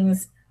certain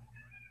things,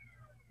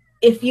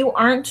 if you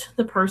aren't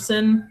the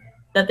person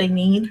that they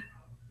need,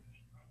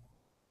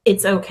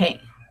 it's okay.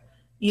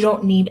 You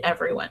don't need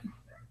everyone.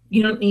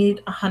 You don't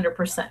need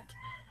 100%.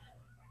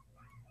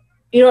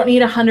 You don't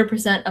need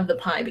 100% of the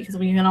pie, because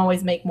we can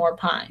always make more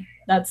pie.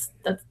 That's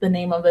the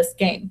name of this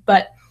game.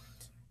 But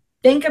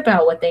think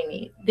about what they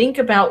need. Think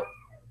about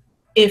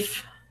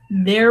if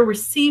they're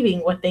receiving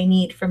what they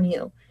need from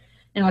you.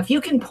 Now, if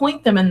you can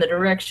point them in the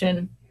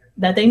direction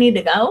that they need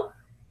to go,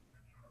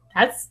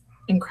 that's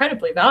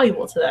incredibly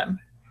valuable to them.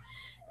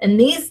 And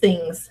these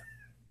things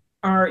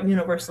are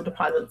universal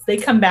deposits. They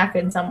come back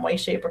in some way,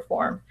 shape, or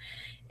form.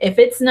 If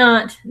it's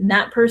not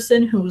that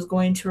person who's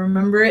going to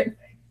remember it,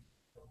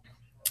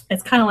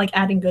 it's kind of like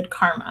adding good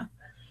karma.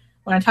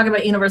 When I talk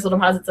about universal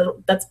deposits,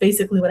 that's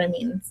basically what I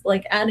mean. It's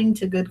like adding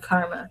to good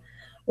karma,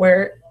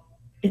 where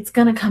it's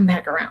going to come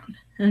back around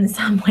in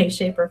some way,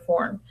 shape, or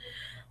form.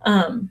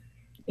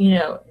 You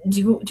know,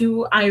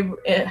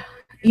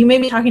 you may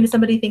be talking to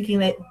somebody thinking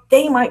that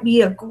they might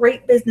be a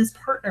great business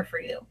partner for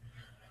you,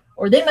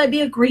 or they might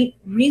be a great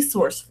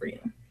resource for you.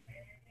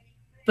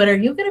 But are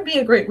you going to be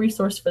a great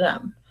resource for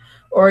them?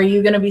 Or are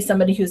you going to be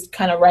somebody who's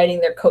kind of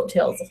riding their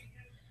coattails?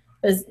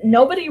 Because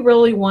nobody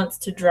really wants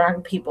to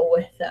drag people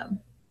with them.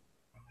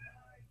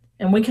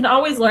 And we can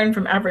always learn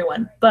from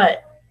everyone,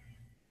 but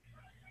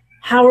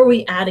how are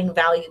we adding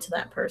value to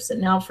that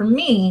person? Now, for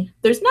me,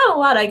 there's not a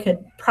lot I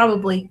could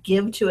probably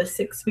give to a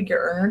 6-figure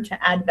earner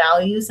to add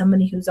value,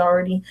 somebody who's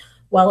already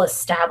well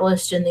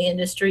established in the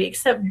industry,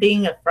 except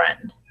being a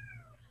friend.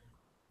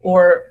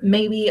 Or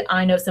maybe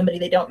I know somebody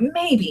they don't.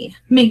 Maybe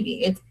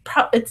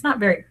it's not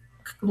very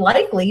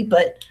likely,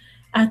 but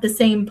at the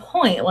same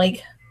point,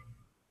 like,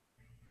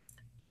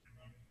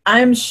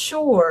 I'm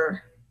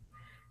sure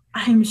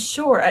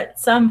at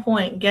some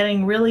point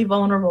getting really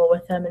vulnerable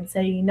with them and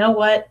say, you know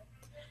what?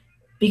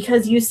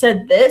 Because you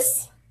said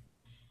this,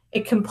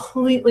 it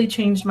completely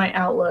changed my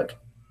outlook.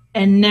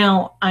 And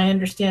now I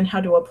understand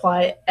how to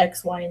apply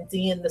X, Y, and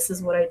Z, and this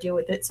is what I do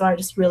with it. So I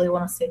just really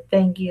want to say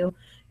thank you.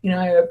 You know,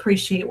 I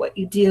appreciate what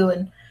you do,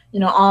 and, you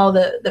know, all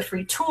the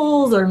free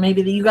tools, or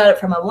maybe that you got it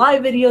from a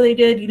live video they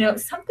did, you know,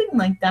 something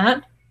like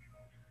that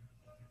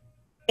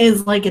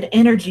is like an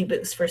energy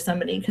boost for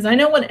somebody. Because I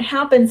know when it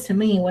happens to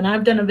me, when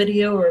I've done a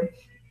video or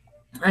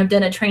I've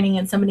done a training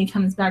and somebody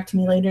comes back to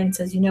me later and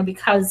says, you know,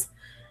 because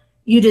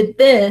you did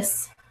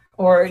this,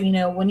 or, you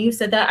know, when you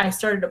said that, I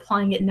started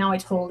applying it, and now I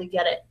totally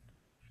get it.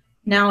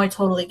 now I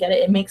totally get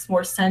it. It makes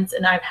more sense,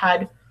 and I've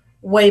had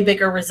way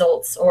bigger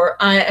results. Or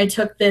I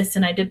took this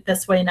and I did it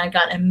this way and I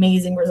got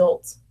amazing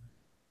results.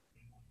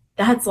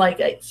 That's like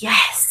a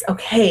yes,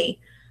 okay,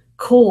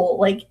 cool.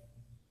 Like,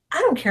 I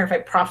don't care if I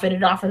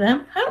profited off of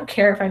them. I don't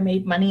care if I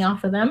made money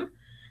off of them.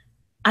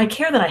 I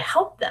care that I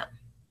helped them.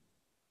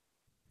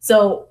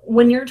 So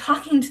when you're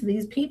talking to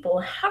these people,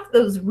 have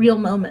those real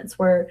moments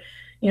where,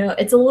 you know,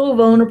 it's a little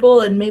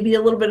vulnerable and maybe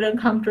a little bit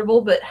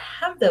uncomfortable, but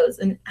have those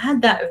and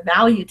add that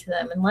value to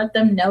them and let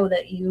them know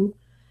that you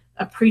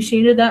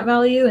appreciated that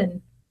value,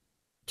 and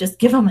just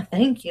give them a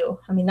thank you.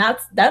 I mean,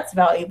 that's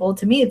valuable.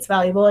 To me, it's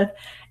valuable.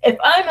 If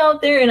I'm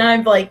out there and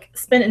I've like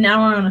spent an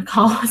hour on a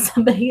call with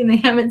somebody and they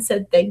haven't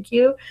said thank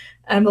you,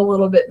 I'm a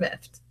little bit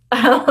miffed.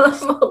 I'm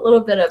a little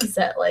bit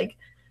upset. Like,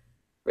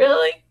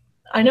 really?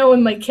 I know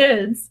with my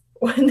kids,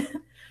 when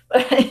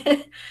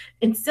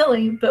it's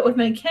silly, but with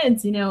my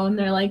kids, you know, and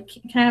they're like,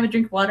 "Can I have a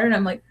drink of water?" And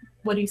I'm like,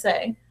 "What do you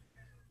say?"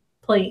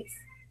 "Please."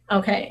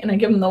 "Okay." And I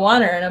give them the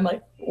water, and I'm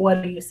like,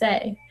 "What do you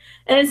say?"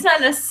 And it's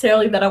not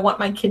necessarily that I want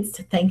my kids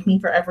to thank me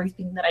for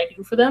everything that I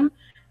do for them,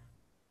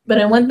 but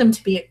I want them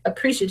to be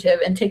appreciative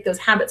and take those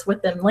habits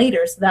with them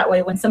later, so that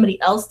way when somebody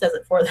else does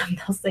it for them,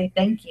 they'll say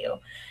thank you.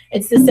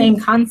 It's the same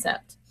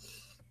concept.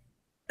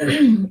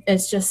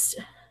 It's just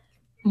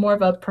more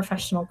of a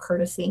professional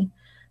courtesy,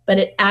 but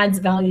it adds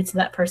value to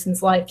that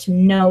person's life to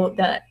know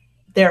that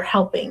they're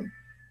helping,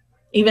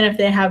 even if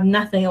they have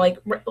nothing. Like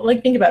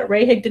think about it.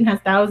 Ray Higdon has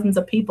thousands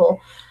of people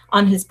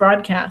on his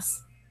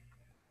broadcasts,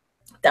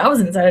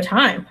 thousands at a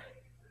time.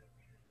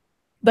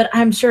 But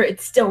I'm sure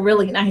it's still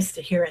really nice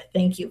to hear a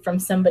thank you from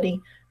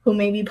somebody who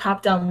maybe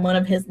popped on one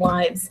of his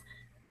lives.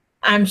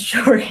 I'm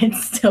sure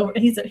it's still,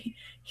 he's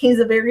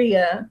a very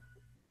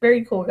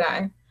very cool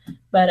guy,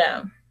 but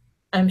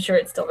I'm sure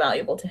it's still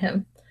valuable to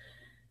him.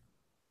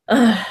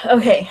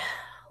 Okay,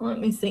 let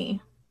me see.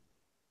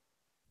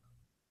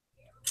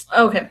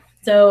 Okay,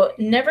 so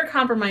never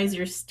compromise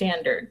your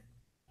standard.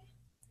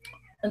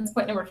 That's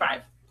point number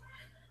 5.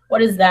 What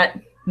does that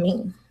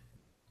mean?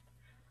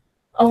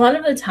 A lot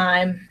of the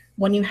time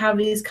when you have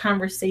these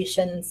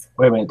conversations.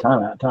 Wait a minute,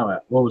 time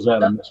out. What was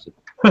that? I missed it.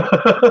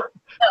 Oh,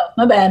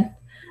 my bad.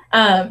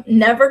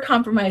 Never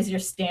compromise your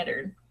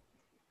standard.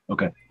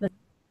 Okay. That's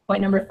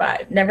point number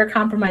 5. Never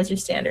compromise your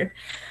standard.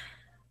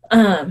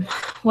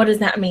 What does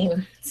that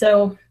mean?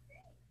 So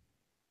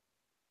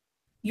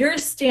your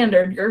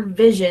standard, your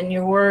vision,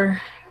 your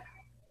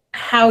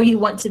how you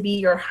want to be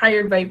your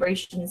higher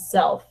vibration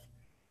self,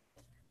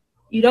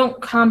 you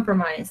don't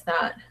compromise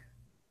that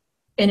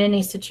in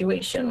any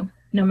situation,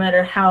 no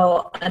matter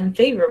how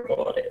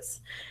unfavorable it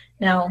is.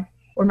 Now,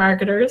 we're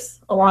marketers.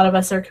 A lot of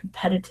us are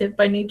competitive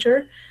by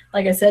nature.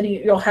 Like I said,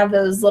 you'll have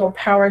those little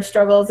power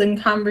struggles in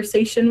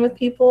conversation with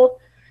people,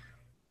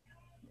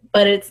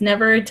 but it's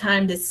never a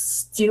time to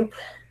stoop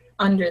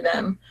under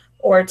them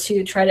or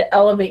to try to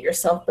elevate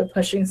yourself by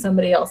pushing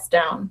somebody else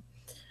down.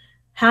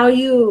 How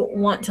you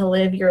want to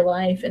live your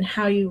life and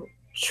how you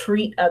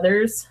treat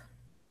others,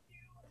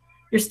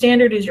 your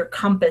standard is your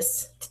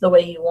compass to the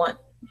way you want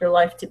your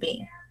life to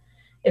be.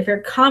 If you're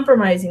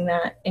compromising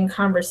that in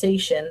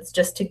conversations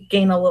just to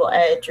gain a little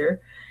edge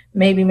or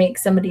maybe make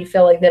somebody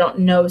feel like they don't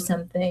know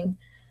something,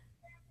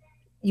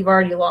 you've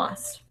already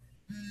lost.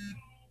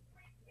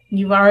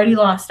 You've already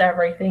lost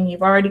everything.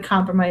 You've already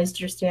compromised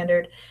your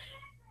standard,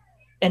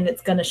 and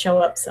it's going to show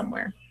up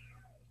somewhere.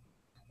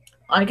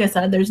 Like I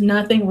said, there's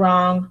nothing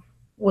wrong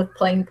with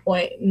playing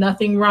point,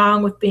 nothing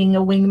wrong with being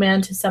a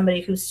wingman to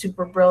somebody who's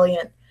super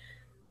brilliant.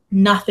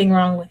 Nothing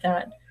wrong with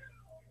that.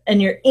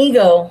 And your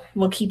ego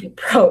will keep you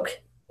broke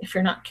if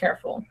you're not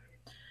careful.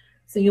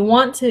 So you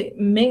want to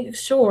make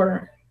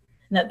sure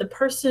that the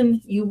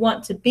person you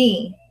want to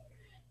be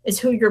is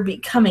who you're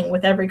becoming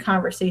with every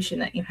conversation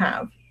that you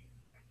have.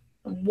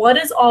 What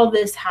does all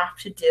this have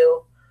to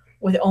do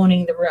with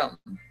owning the room?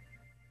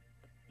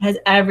 It has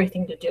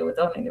everything to do with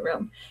owning the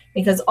room,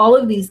 because all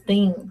of these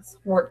things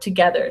work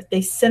together.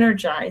 They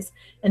synergize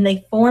and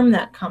they form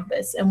that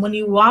compass. And when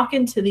you walk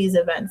into these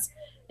events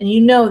and you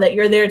know that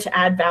you're there to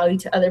add value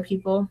to other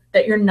people,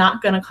 that you're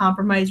not going to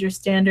compromise your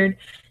standard,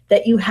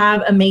 that you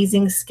have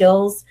amazing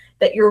skills,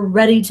 that you're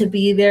ready to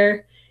be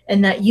there,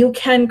 and that you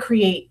can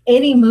create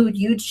any mood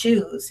you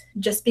choose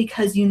just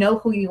because you know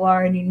who you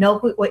are and you know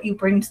what you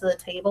bring to the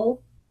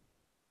table,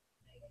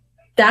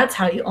 that's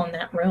how you own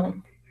that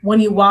room. When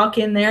you walk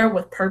in there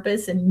with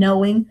purpose and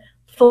knowing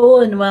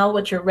full and well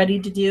what you're ready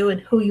to do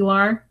and who you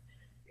are,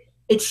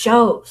 it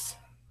shows.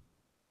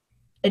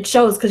 It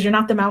shows because you're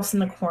not the mouse in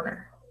the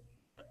corner.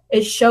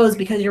 It shows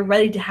because you're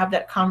ready to have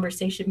that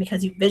conversation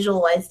because you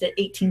visualized it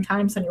 18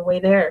 times on your way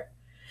there.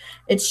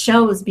 It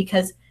shows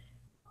because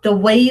the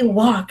way you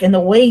walk and the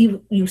way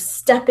you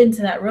step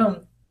into that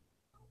room,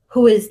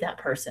 who is that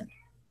person?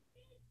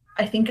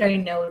 I think I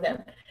know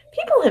them.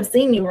 People have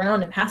seen you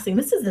around in passing.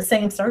 This is the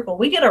same circle.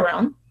 We get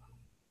around.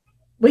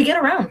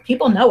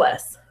 People know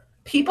us.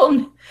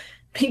 People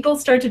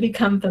start to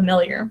become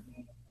familiar.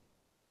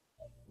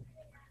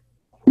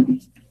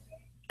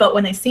 But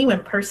when they see you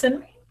in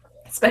person,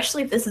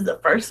 especially if this is the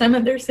first time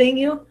that they're seeing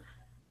you,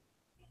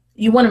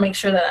 you want to make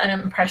sure that an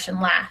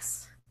impression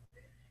lasts.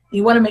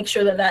 You want to make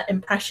sure that that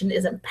impression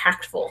is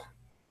impactful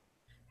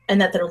and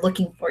that they're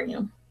looking for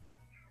you.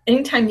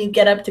 Anytime you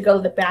get up to go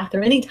to the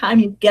bathroom, anytime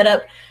you get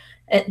up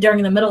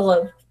during the middle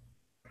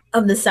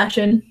of the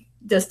session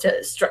just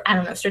to,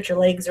 stretch your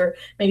legs, or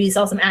maybe you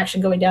saw some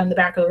action going down in the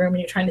back of the room and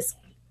you're trying to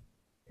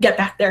get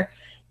back there.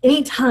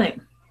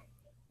 Anytime,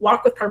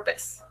 walk with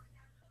purpose.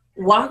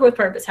 Walk with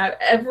purpose. Have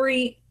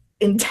every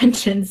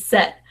intention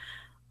set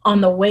on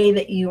the way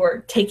that you are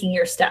taking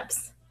your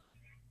steps.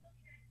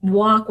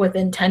 Walk with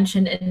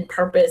intention and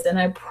purpose, and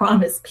I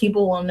promise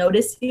people will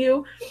notice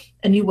you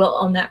and you will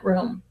own that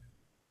room.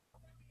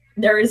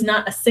 There is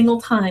not a single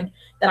time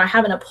that I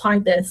haven't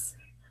applied this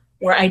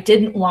where I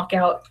didn't walk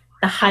out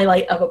the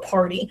highlight of a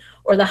party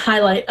or the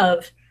highlight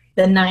of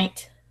the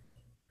night.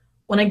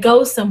 When I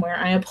go somewhere,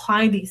 I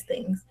apply these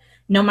things,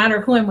 no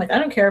matter who I'm with. I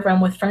don't care if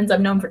I'm with friends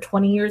I've known for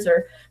 20 years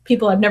or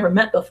people I've never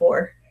met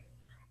before.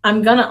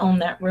 I'm going to own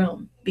that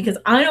room because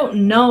I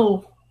don't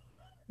know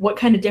what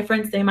kind of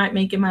difference they might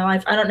make in my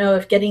life. I don't know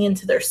if getting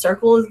into their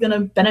circle is going to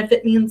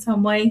benefit me in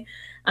some way.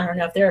 I don't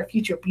know if they're a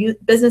future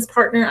business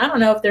partner. I don't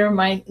know if they're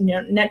my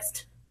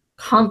next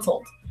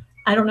consult.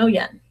 I don't know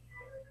yet.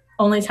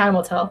 Only time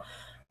will tell.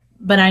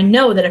 But I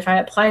know that if I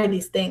apply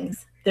these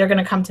things, they're going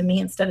to come to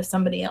me instead of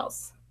somebody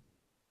else.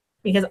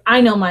 Because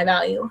I know my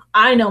value.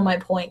 I know my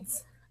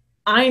points.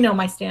 I know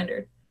my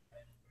standard.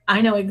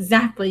 I know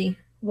exactly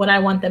what I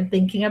want them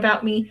thinking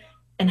about me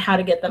and how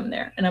to get them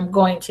there. And I'm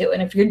going to.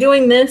 And if you're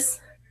doing this,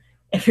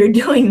 I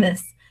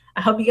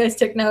hope you guys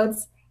took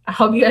notes. I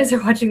hope you guys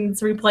are watching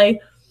this replay.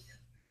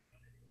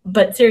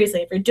 But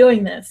seriously, if you're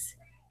doing this,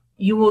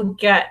 you will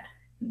get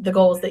the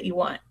goals that you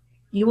want.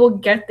 You will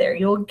get there.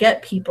 You'll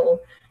get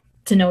people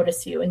to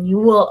notice you, and you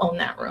will own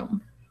that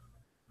room.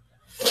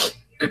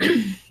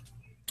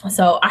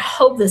 So I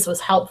hope this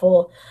was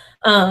helpful.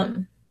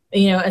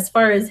 As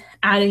far as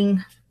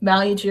adding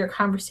value to your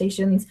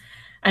conversations,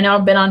 I know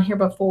I've been on here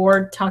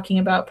before talking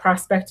about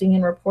prospecting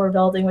and rapport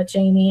building with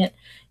Jamie, and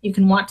you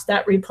can watch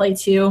that replay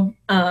too.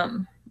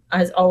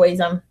 As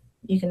always,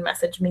 you can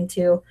message me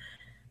too.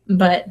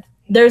 But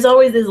there's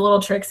always these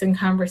little tricks in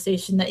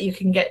conversation that you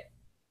can get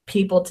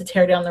people to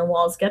tear down their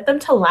walls, get them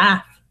to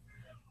laugh.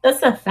 That's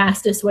the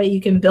fastest way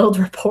you can build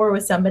rapport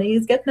with somebody,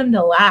 is get them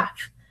to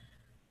laugh.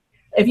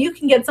 If you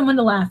can get someone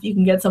to laugh, you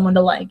can get someone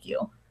to like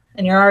you.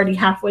 And you're already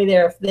halfway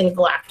there if they've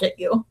laughed at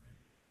you.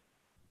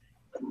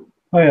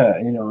 Oh yeah,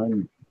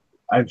 and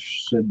I've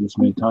said this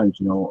many times,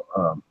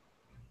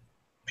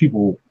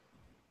 people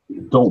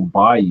don't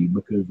buy you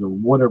because of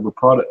whatever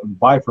product,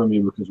 buy from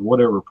you because of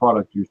whatever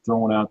product you're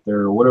throwing out there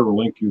or whatever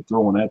link you're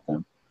throwing at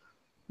them.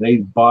 They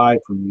buy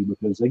from you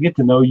because they get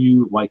to know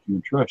you, like you,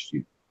 and trust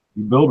you.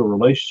 You build a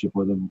relationship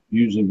with them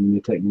using the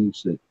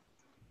techniques that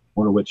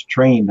WonderWhit's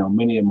trained on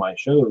many of my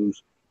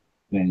shows,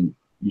 and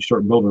you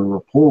start building a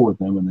rapport with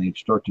them, and they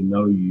start to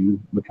know you,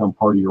 become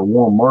part of your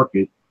warm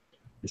market.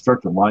 They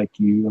start to like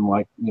you, and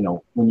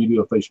when you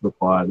do a Facebook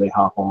Live, they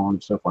hop on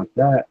and stuff like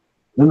that.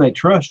 Then they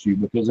trust you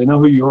because they know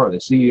who you are. They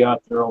see you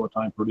out there all the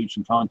time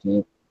producing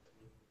content,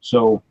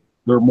 so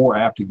they're more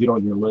apt to get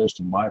on your list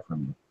and buy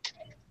from you.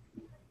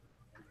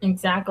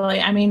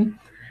 Exactly. I mean,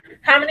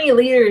 how many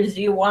leaders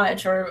do you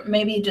watch, or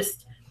maybe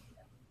just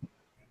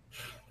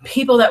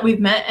people that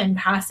we've met in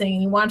passing,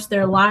 and you watch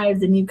their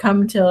lives and you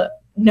come to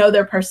know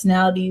their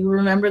personality, you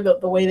remember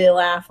the way they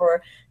laugh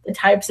or the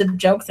types of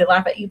jokes they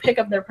laugh at, you pick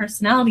up their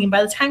personality, and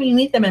by the time you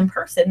meet them in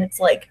person, it's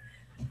like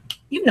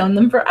you've known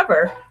them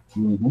forever.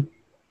 Mm-hmm.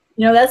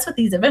 That's what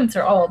these events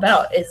are all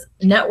about, is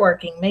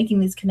networking, making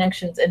these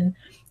connections, and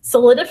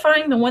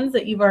solidifying the ones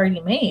that you've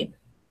already made.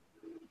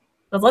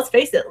 Because let's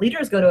face it,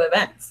 leaders go to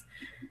events.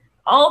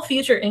 All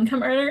future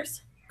income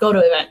earners go to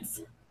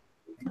events.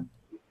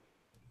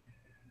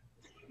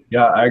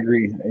 Yeah, I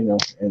agree.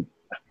 And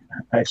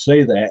I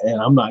say that, and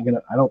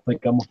I don't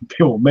think I'm going to be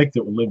able to make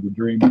it live the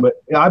dream, but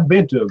I've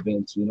been to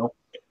events,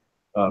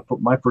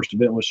 my first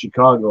event was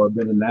Chicago. I've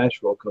been in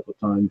Nashville a couple of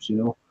times,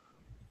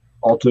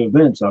 all to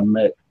events. I've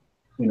met,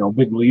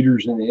 big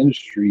leaders in the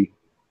industry.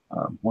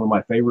 One of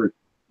my favorite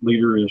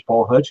leaders is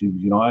Paul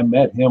Hutchins. I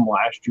met him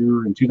last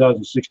year in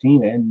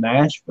 2016 in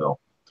Nashville.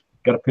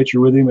 Got a picture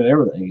with him and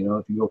everything.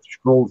 If you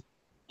scroll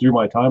through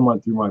my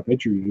timeline, through my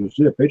pictures, you'll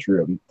see a picture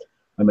of him.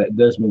 I met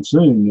Desmond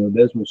Soon.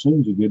 Desmond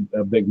Soon's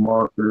a big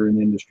marketer in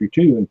the industry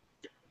too. And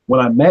when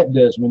I met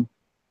Desmond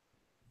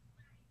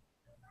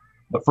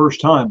the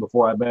first time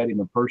before I met him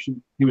in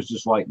person, he was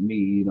just like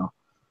me.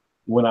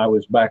 When I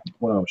was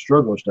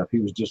struggling with stuff, he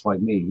was just like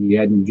me. He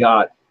hadn't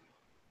got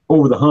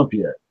over the hump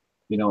yet,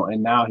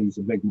 and now he's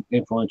a big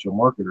influential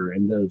marketer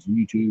and does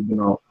YouTube and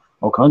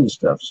all kinds of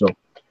stuff. So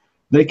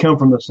they come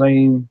from the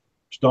same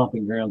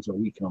stomping grounds that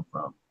we come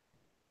from.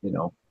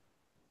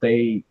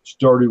 They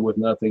started with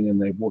nothing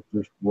and they worked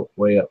their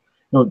way up.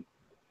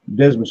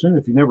 Desmond Soon,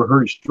 if you never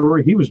heard his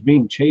story, he was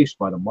being chased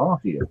by the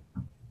mafia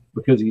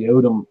because he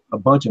owed them a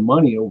bunch of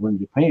money over in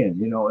Japan,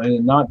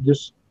 and not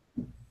just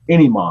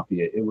any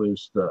mafia. It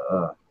was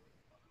the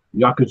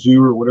Yakuza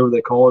or whatever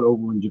they call it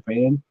over in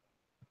Japan.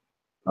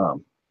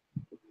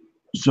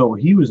 So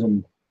he was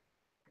in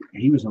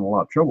he was in a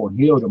lot of trouble, and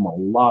he owed them a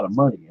lot of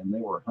money, and they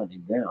were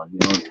hunting him down. You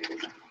know,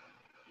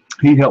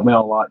 he helped me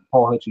out a lot.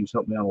 Paul Hutchings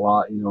helped me out a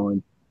lot. You know,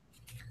 and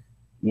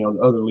you know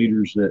the other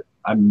leaders that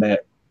I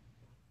met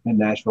in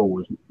Nashville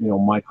was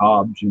Mike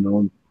Hobbs. You know,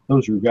 and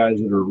those are guys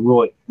that are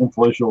really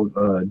influential.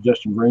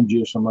 Justin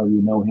Gringia, some of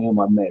you know him.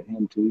 I met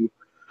him too.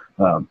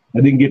 I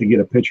didn't get to get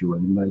a picture with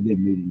him, but I did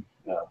meet him.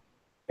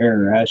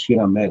 Aaron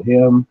Raskin, I met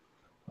him.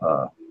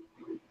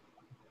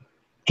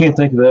 Can't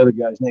think of the other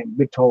guy's name.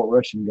 Big, tall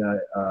Russian guy.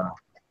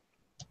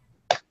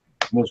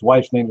 His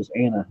wife's name is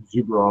Anna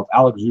Zubrov,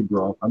 Alex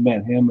Zubrov. I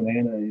met him and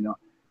Anna, you know,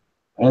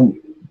 and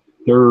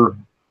they're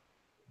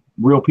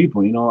real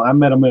people. You know, I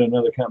met them at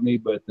another company,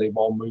 but they've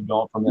all moved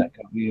on from that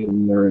company,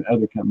 and they're in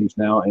other companies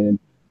now, and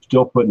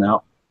still putting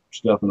out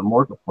stuff in the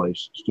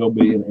marketplace, still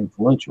being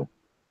influential.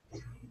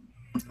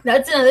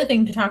 That's another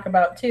thing to talk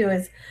about too.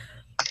 Is,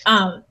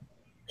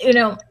 you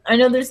know, I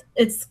know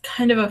it's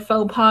kind of a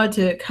faux pas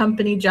to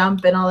company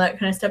jump and all that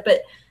kind of stuff,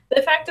 but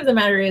the fact of the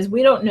matter is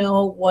we don't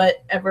know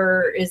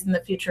whatever is in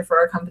the future for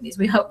our companies.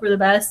 We hope for the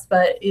best,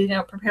 but, you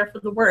know, prepare for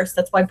the worst.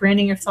 That's why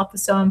branding yourself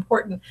is so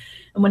important.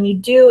 And when you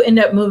do end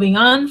up moving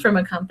on from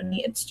a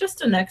company, it's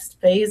just a next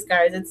phase,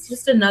 guys. It's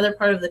just another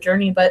part of the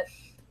journey. But,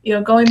 you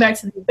know, going back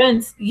to the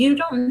events, you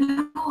don't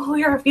know who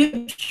your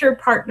future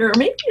partner or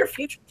maybe your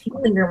future team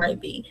leader might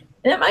be.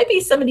 And it might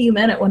be somebody you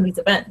met at one of these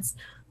events.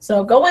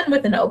 So go in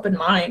with an open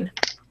mind.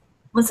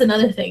 That's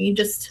another thing.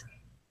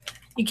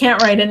 You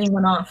can't write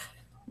anyone off.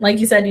 Like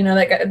you said, you know,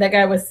 that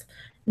guy was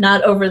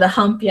not over the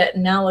hump yet,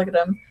 and now look at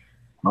him.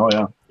 Oh,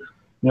 yeah.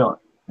 You know,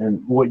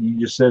 and what you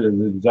just said is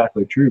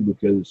exactly true,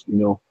 because, you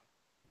know,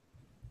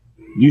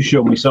 you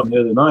showed me something the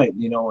other night,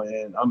 you know,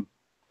 and I'm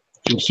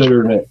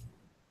considering it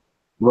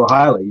real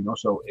highly, you know.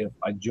 So if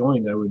I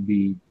joined,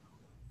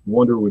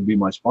 Wonder would be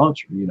my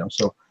sponsor, you know.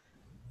 So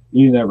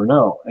you never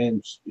know.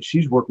 And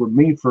she's worked with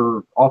me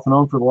for off and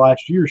on for the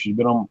last year. She's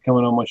been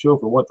coming on my show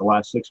for the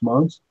last 6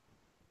 months?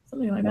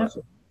 Something like that.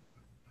 So,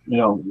 you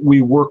know,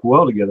 we work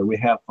well together. We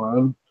have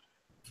fun.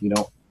 You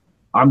know,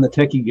 I'm the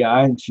techie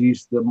guy, and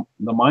she's the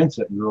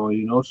mindset girl.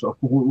 You know, so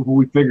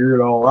we figure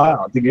it all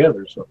out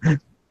together. So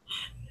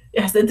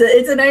yes,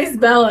 it's a nice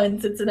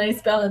balance. It's a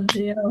nice balance.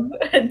 You know,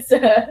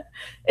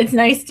 it's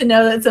nice to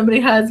know that somebody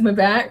has my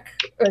back,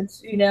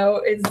 which, you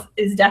know,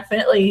 is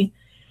definitely.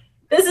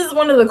 This is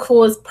one of the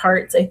coolest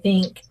parts, I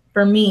think,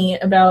 for me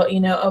about, you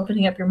know,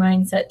 opening up your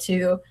mindset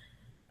to.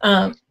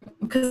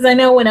 Because I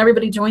know when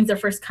everybody joins their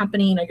first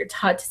company, you know, you're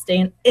taught to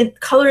stay in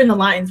color in the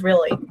lines,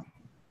 really.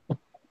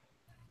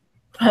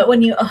 But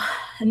when you,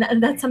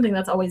 and that's something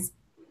that's always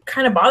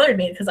kind of bothered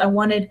me, because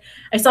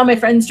I saw my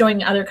friends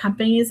joining other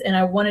companies, and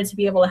I wanted to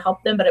be able to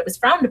help them, but it was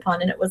frowned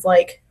upon, and it was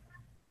like,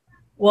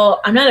 well,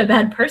 I'm not a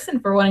bad person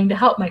for wanting to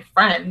help my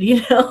friend,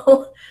 you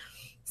know?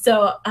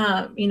 So,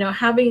 you know,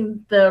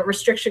 having the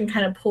restriction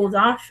kind of pulled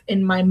off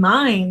in my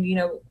mind, you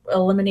know,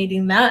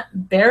 eliminating that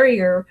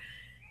barrier,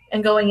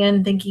 and going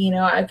in thinking, you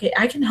know, okay,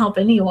 I can help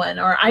anyone,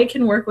 or I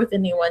can work with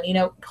anyone, you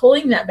know,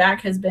 pulling that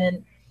back has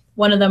been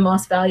one of the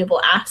most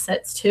valuable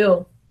assets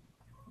too,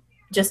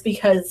 just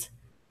because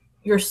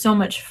you're so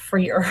much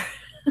freer.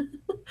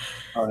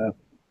 Oh,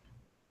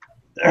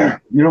 yeah.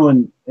 You know,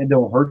 and it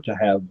don't hurt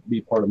to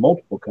be part of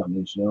multiple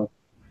companies, you know.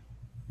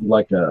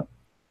 Like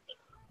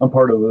I'm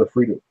part of the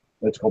Freedom.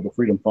 It's called the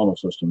Freedom Funnel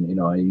System. You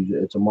know, I use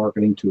it. It's a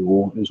marketing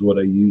tool, is what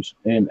I use.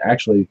 And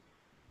actually,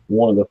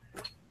 one of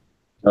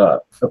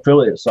the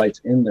affiliate sites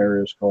in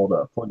there is called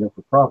Plugin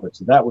for Profits.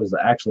 That was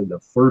actually the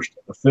first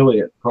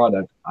affiliate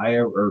product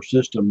or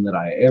system that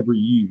I ever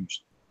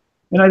used,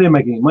 and I didn't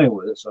make any money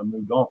with it, so I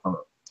moved on from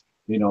it.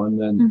 You know, and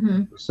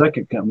then the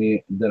second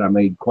company that I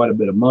made quite a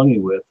bit of money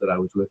with, that I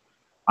was with,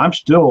 I'm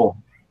still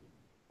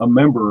a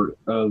member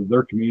of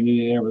their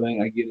community and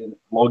everything. I get in,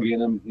 log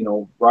in, and, you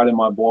know, write in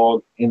my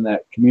blog in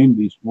that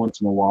community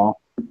once in a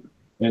while.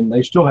 And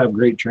they still have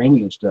great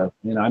training and stuff.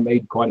 And I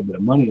made quite a bit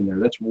of money in there.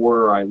 That's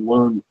where I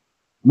learned.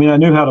 I mean, I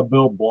knew how to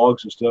build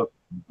blogs and stuff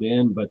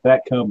then, but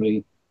that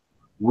company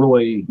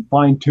really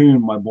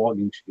fine-tuned my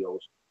blogging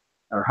skills,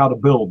 or how to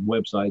build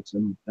websites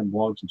and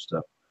blogs and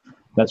stuff.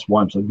 That's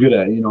why I'm so good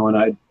at it, you know,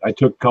 and I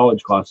took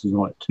college classes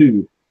on it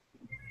too,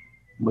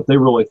 but they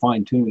really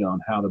fine-tuned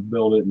on how to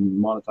build it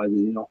and monetize it,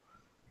 you know.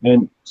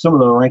 And some of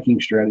the ranking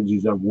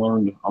strategies I've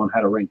learned on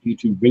how to rank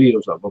YouTube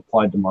videos, I've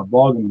applied to my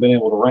blog, and been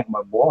able to rank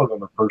my blog on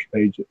the first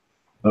page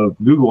of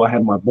Google. I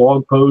had my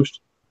blog post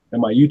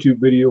and my YouTube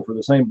video for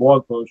the same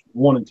blog post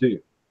 1 and 2,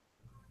 you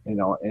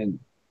know, and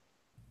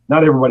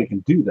not everybody can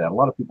do that. A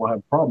lot of people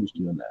have problems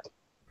doing that.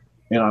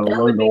 And I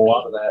learned a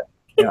lot of that.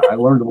 Yeah, I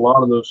learned a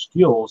lot of those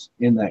skills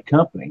in that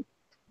company.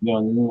 You know,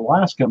 and in the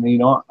last company, you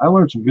know, I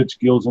learned some good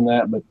skills in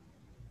that, but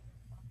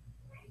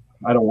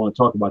I don't want to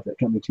talk about that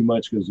company too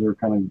much, because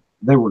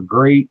they were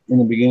great in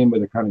the beginning, but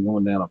they're kind of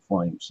going down a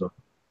flame. So,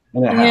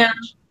 and it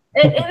happens.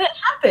 And it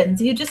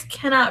happens. You just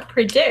cannot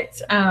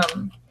predict. I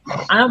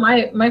know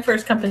my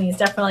first company is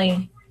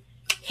definitely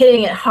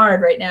hitting it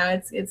hard right now.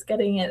 It's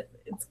getting it.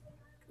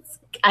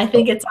 I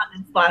think it's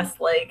on its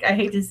last leg. I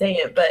hate to say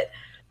it, but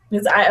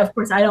because of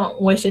course I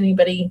don't wish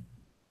anybody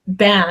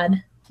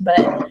bad,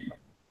 but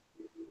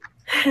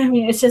I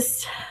mean, it's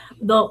just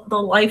the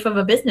life of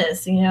a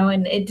business, you know,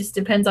 and it just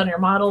depends on your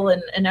model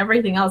and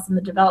everything else and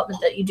the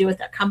development that you do with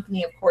that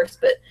company, of course.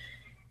 But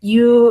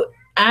you,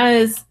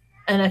 as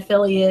an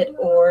affiliate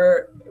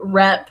or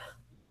rep,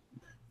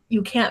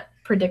 you can't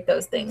predict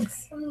those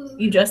things.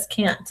 You just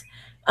can't.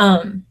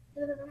 Um,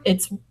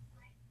 it's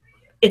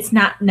it's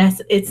not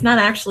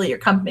actually your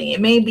company.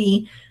 It may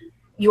be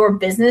your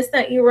business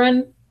that you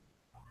run,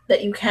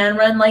 that you can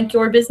run like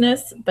your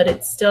business, but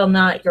it's still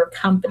not your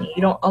company.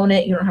 You don't own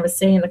it. You don't have a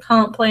say in the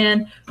comp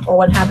plan or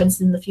what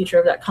happens in the future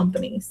of that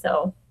company.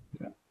 So,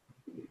 yeah.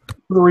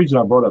 For the reason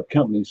I brought up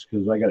companies,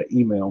 because I got an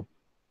email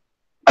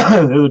the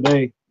other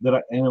day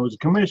and it was a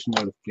commission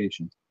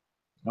notification.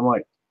 I'm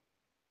like,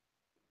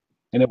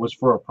 and it was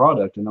for a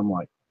product, and I'm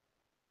like,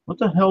 what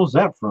the hell is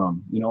that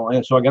from? You know,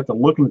 and so I got to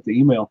looking at the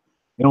email,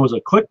 and it was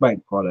a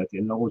ClickBank product,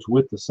 and it was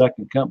with the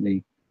second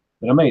company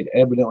that I made.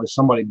 Evidently,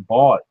 somebody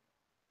bought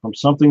from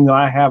something that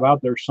I have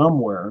out there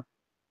somewhere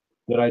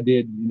that I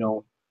did, you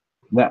know,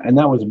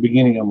 that was the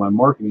beginning of my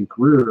marketing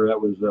career.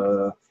 That was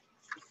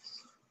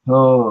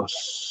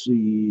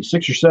see,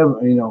 6 or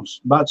 7, you know,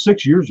 about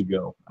 6 years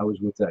ago. I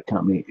was with that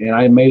company, and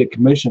I made a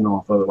commission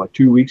off of it like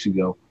 2 weeks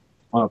ago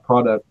on a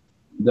product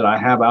that I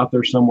have out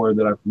there somewhere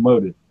that I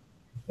promoted.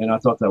 And I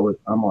thought that was,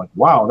 I'm like,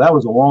 wow, that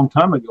was a long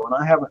time ago, and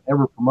I haven't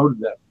ever promoted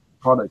that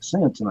product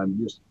since, and I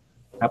just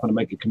happened to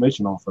make a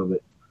commission off of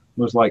it.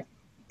 It was like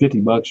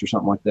 $50 or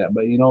something like that.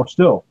 But, you know,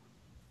 still,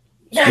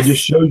 yes. It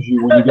just shows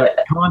you when you got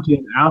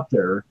content out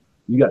there,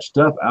 you got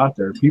stuff out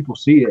there, people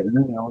see it, and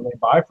then, you know, they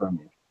buy from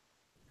you.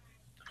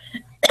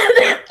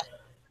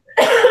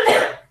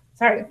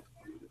 Sorry.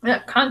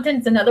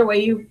 Content's another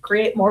way you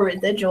create more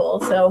residual.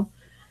 So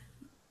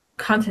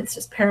content's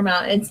just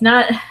paramount. It's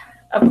not,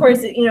 of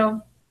course, you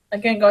know,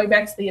 again, going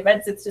back to the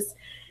events,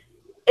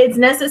 it's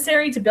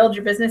necessary to build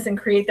your business and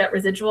create that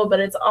residual, but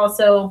it's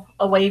also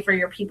a way for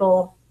your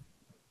people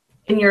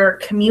in your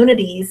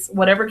communities,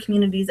 whatever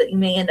communities that you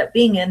may end up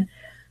being in,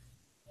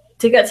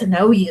 to get to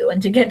know you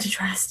and to get to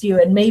trust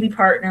you and maybe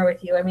partner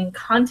with you. I mean,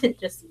 content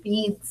just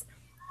feeds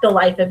the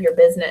life of your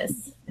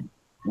business.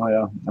 Oh,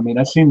 yeah. I mean,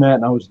 I seen that,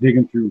 and I was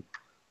digging through.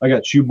 I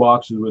got shoe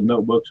boxes with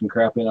notebooks and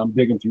crap in. I'm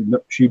digging through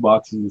shoe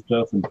boxes and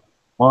stuff, and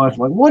I was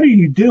like, what are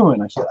you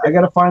doing? I said, I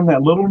got to find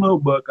that little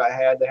notebook I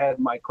had that had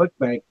my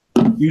ClickBank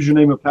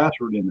username and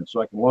password in it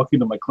so I can walk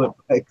into my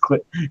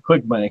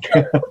ClickBank.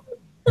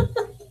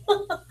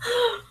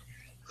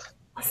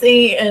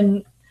 See,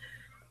 and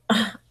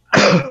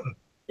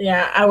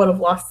yeah, I would have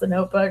lost the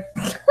notebook.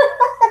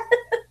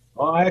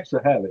 Well, I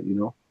actually have it, you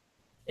know.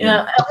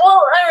 Yeah,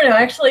 well, I don't know.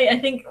 Actually, I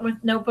think with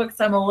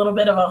notebooks, I'm a little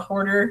bit of a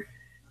hoarder.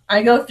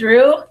 I go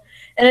through,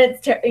 and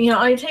it's, you know,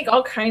 I take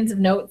all kinds of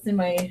notes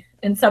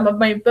in some of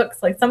my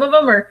books. Like some of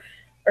them are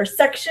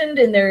sectioned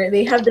and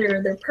they have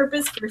their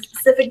purpose for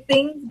specific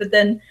things, but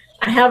then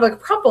I have a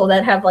couple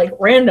that have like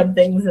random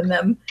things in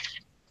them.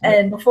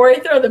 And before I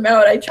throw them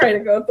out, I try to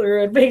go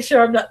through and make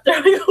sure I'm not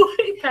throwing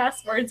away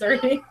passwords or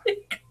anything.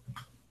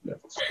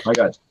 I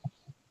got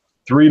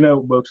 3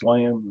 notebooks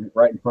laying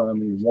right in front of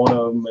me. One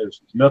of them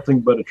is nothing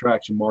but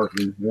attraction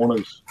marketing. One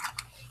is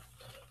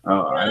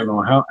I don't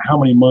know how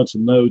many months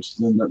of notes.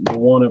 And the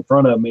one in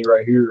front of me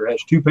right here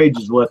has 2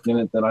 pages left in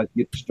it that I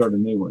get to start a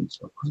new one.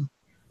 So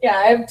yeah,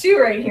 I have 2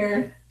 right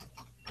here.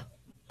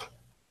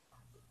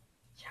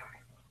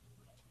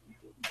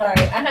 Sorry,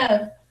 I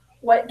have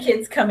wet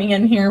kids coming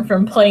in here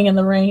from playing in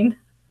the rain.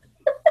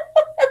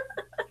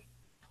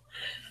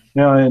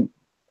 Now, and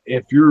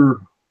if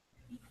you're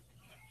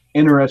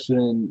interested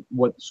in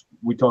what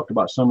we talked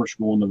about summer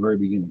school in the very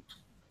beginning,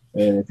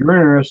 and if you're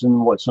interested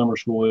in what summer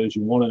school is,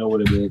 you want to know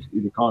what it is,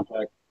 either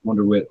contact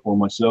WonderWhit or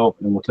myself,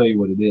 and we'll tell you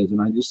what it is.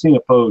 And I just seen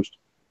a post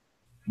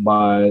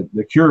by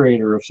the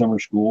curator of summer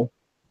school,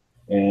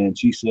 and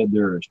she said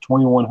there is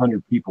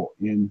 2,100 people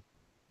in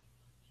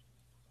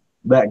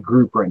that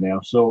group right now.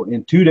 So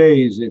in 2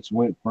 days, it's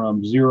went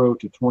from 0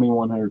 to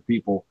 2,100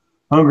 people,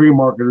 hungry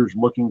marketers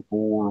looking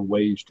for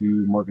ways to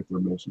market their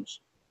business.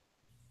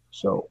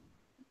 So,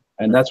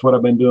 and that's what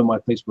I've been doing my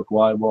Facebook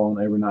Live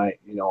on every night.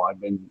 You know,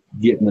 I've been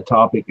getting the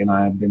topic, and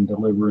I've been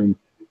delivering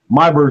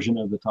my version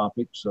of the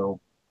topic. So,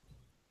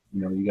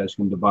 you know, you guys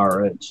can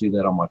devour it and see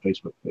that on my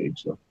Facebook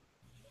page. So,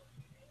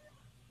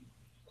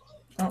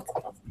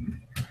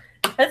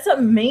 that's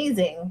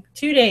amazing.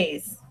 2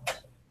 days.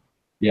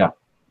 Yeah.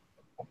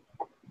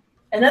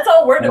 And that's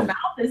all word of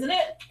mouth, isn't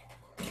it?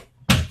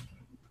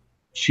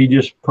 She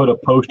just put a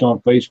post on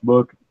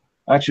Facebook.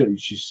 Actually,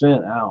 she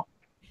sent out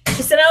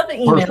the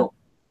email.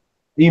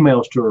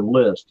 Emails to her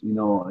list, you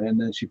know, and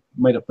then she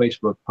made a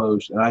Facebook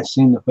post, and I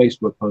seen the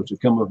Facebook post.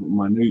 It come up in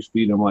my news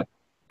feed. I'm like,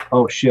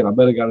 oh shit, I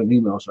bet I got an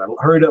email. So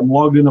I hurried up and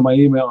logged into my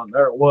email, and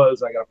there it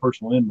was. I got a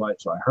personal invite,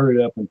 so I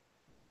hurried up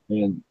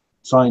and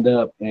signed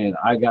up, and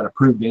I got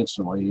approved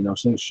instantly, you know,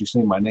 as soon as she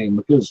seen my name,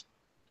 because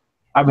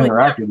I've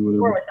interacted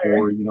with her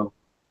before, you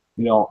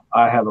know,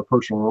 I have a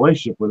personal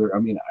relationship with her. I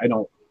mean, I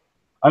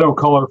don't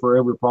call her for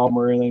every problem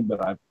or anything,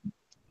 but I've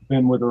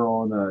been with her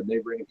on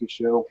Dave Renick's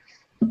show,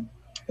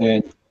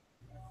 and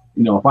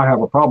you know, if I have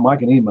a problem, I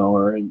can email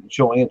her and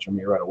she'll answer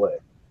me right away.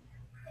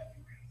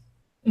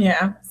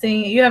 Yeah,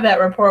 see, you have that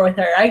rapport with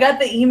her. I got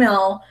the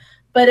email,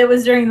 but it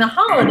was during the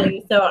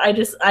holidays, so I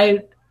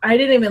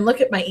didn't even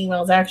look at my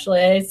emails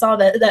actually. I saw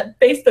that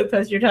Facebook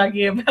post you're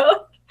talking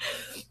about,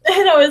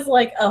 and I was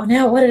like, oh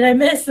no, what did I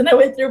miss? And I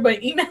went through my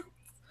email,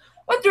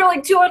 went through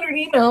like 200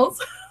 emails.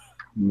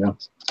 Yeah,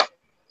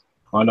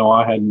 I know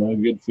I had a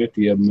good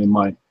 50 of them in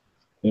my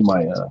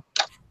my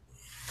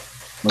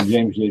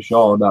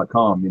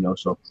jamesjshaw.com, you know.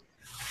 So,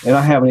 and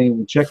I haven't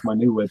even checked my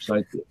new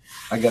website.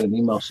 I got an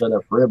email set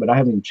up for it, but I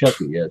haven't even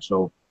checked it yet.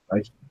 So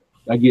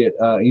I get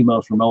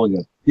emails from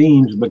Elegant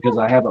Themes because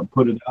I haven't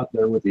put it out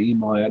there with the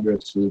email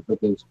addresses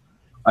because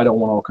I don't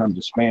want all kinds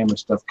of spam and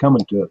stuff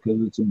coming to it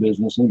because it's a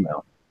business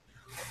email.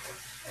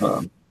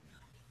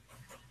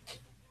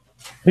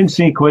 Didn't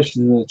see any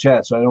questions in the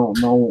chat, so I don't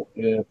know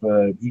if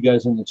you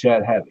guys in the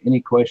chat have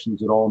any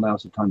questions at all.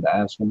 Now's the time to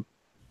ask them.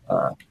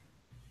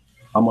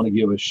 I'm going to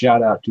give a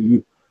shout out to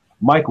you,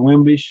 Mike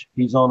Wimbish.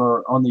 He's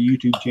on the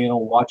YouTube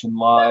channel watching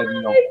live.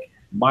 You know,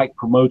 Mike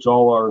promotes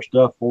all our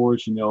stuff for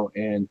us. You know,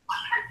 and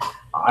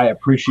I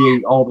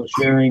appreciate all the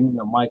sharing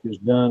that Mike has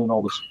done and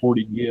all the support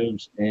he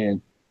gives, and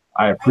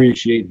I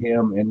appreciate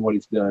him and what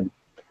he's done.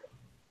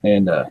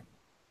 And I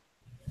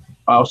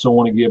also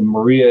want to give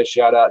Maria a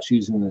shout out.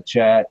 She's in the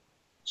chat.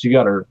 She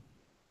got her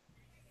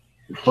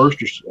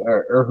first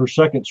or her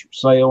second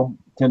sale,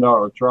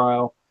 $10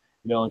 trial,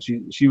 you know, and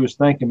she was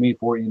thanking me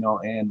for it, you know,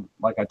 and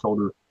like I told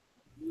her,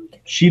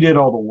 she did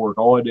all the work.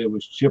 All I did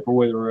was chip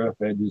away the rough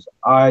edges.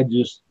 I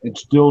just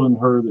instilled in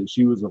her that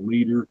she was a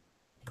leader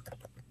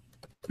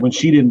when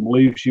she didn't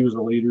believe she was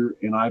a leader,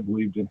 and I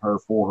believed in her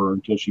for her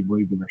until she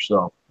believed in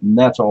herself, and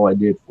that's all I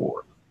did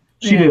for her.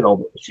 She did all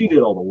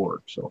the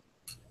work. So,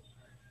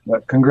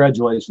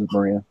 congratulations,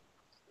 Maria.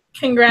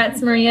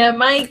 Congrats, Maria.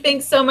 Mike,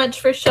 thanks so much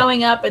for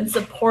showing up and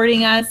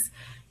supporting us.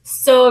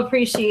 So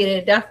appreciate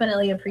it.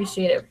 Definitely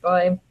appreciate it,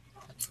 boy.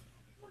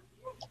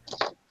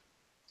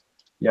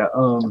 Yeah.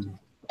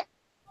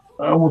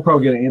 We're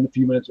probably going to end a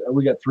few minutes.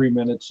 We got 3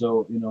 minutes,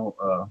 so you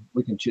know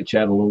we can chit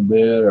chat a little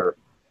bit.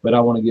 But I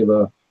want to give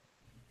a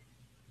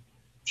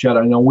shout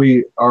out. You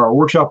know, our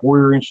Workshop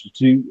Warrior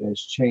Institute has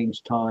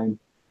changed time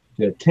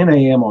to 10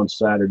 a.m. on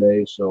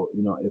Saturday. So,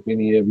 you know, if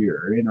any of you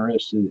are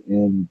interested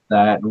in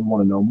that and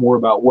want to know more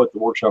about what the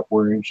Workshop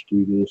Warrior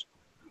Institute is,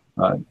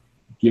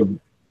 give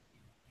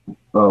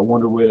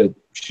WonderWhit a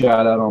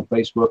shout out on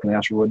Facebook and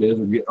ask her what it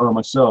is, or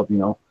myself, you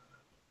know,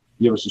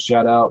 give us a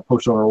shout out,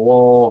 post on our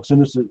wall,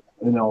 send us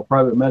a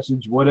private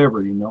message,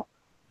 whatever, you know,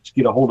 just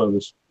get a hold of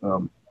us.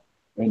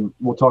 And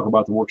we'll talk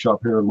about the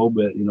workshop here in a little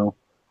bit, you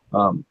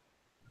know.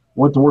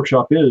 What the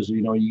workshop is,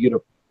 you know,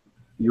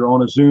 you're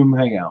on a Zoom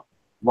hangout,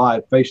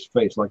 live,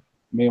 face-to-face, like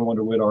me and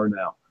WonderWhit are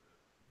now.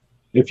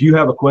 If you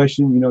have a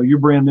question, you know, you're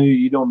brand new,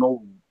 you don't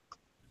know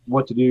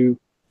what to do,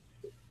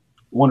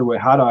 WonderWhit,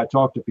 how do I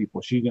talk to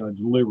people? She's going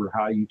to deliver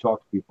how you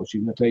talk to people.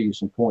 She's going to tell you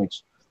some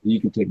points that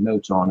you can take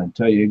notes on and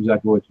tell you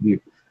exactly what to do.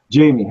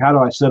 Jamie, how do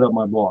I set up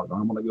my blog?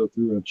 I'm going to go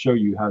through and show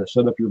you how to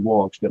set up your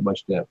blog step by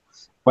step.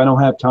 If I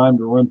don't have time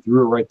to run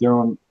through it right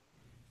there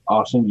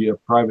I'll send you a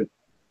private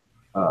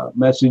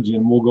message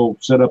and we'll go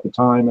set up a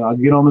time and I'll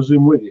get on a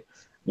Zoom with you.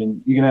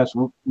 And you can ask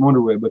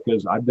WonderWhit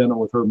because I've done it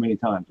with her many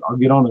times. I'll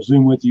get on a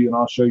Zoom with you and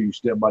I'll show you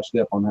step by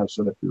step on how to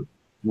set up your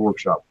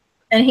workshop.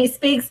 And he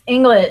speaks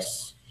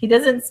English. He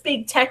doesn't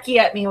speak techie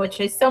at me,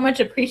 which I so much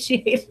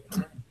appreciate.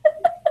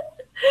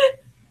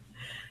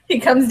 He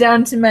comes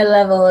down to my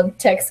level of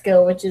tech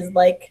skill, which is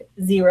like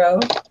 0.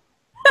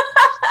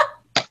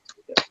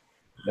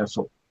 Yeah,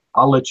 so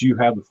I'll let you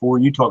have the floor.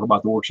 You talk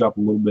about the workshop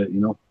a little bit,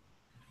 you know.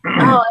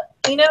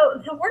 You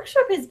know, the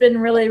workshop has been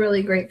really,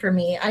 really great for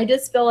me. I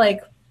just feel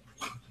like,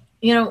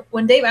 you know,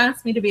 when Dave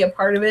asked me to be a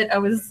part of it, I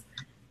was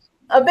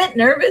a bit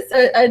nervous.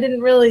 I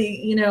didn't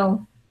really, you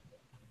know,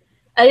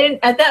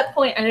 at that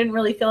point, I didn't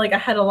really feel like I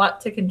had a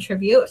lot to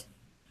contribute,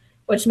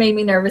 which made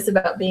me nervous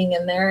about being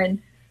in there. And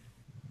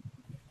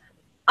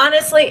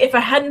honestly, if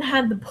I hadn't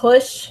had the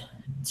push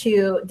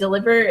to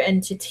deliver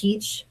and to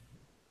teach,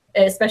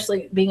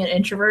 especially being an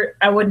introvert,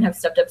 I wouldn't have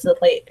stepped up to the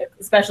plate,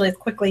 especially as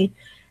quickly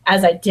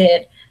as I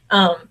did.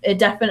 It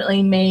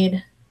definitely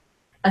made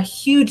a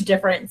huge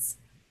difference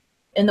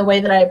in the way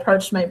that I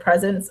approached my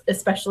presence,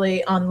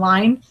 especially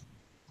online,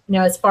 you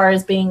know, as far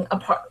as being a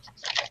part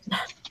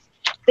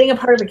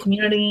of the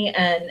community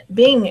and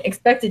being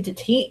expected to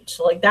teach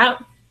like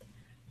that.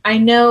 I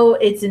know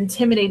it's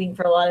intimidating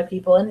for a lot of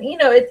people, and you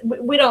know,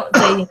 we don't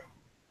say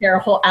share a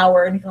whole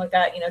hour or anything like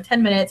that. You know,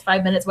 10 minutes,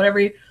 5 minutes, whatever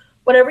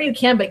you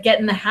can, but get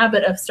in the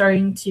habit of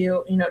starting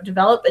to, you know,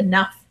 develop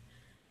enough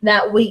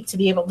that week to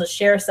be able to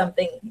share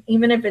something,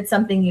 even if it's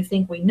something you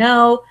think we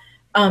know.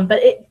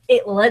 But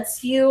it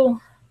lets you.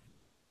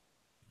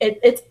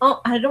 It's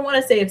I don't want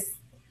to say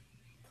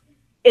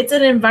it's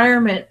an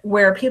environment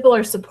where people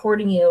are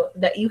supporting you,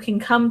 that you can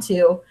come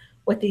to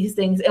with these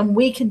things, and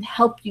we can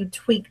help you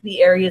tweak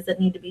the areas that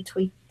need to be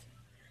tweaked.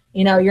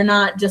 You know, you're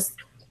not just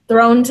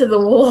thrown to the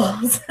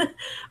wolves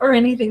or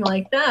anything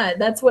like that.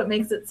 That's what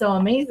makes it so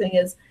amazing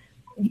is,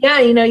 yeah,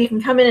 you know, you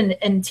can come in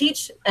and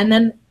teach, and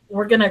then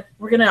we're gonna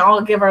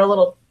all give our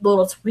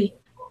little tweak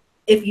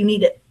if you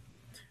need it.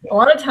 a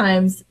lot of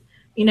times,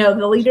 you know,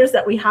 the leaders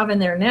that we have in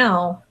there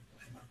now,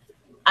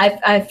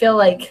 I feel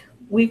like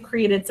we've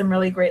created some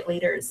really great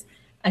leaders.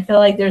 I feel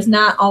like there's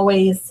not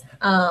always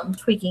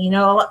tweaking. You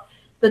know,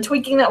 the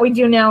tweaking that we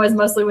do now is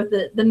mostly with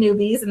the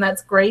newbies, and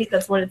that's great.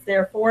 That's what it's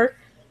there for.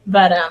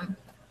 But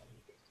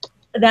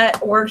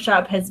that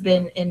workshop has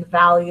been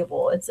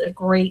invaluable. It's a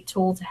great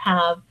tool to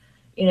have.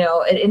 You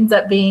know, it ends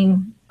up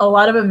being a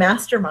lot of a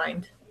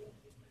mastermind.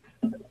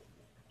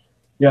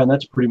 Yeah, and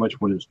that's pretty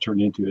much what it's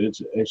turned into.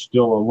 It's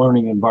still a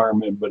learning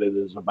environment, but it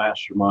is a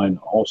mastermind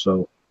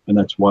also, and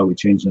that's why we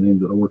changed the name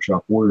to the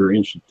Workshop Warrior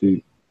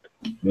Institute.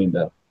 And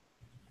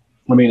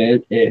I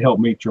mean, it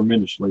helped me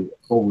tremendously.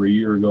 Over a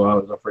year ago, I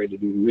was afraid to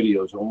do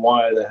videos, and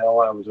why the hell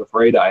I was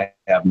afraid, I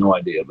have no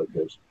idea,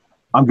 because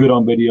I'm good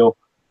on video,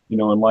 you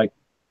know, and like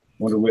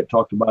WonderWhit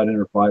talked about in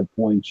her 5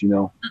 points, you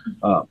know.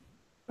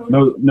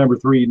 Number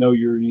 3, know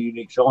your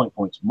unique selling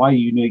points. My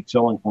unique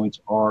selling points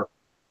are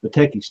the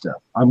techie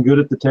stuff. I'm good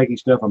at the techie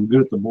stuff. I'm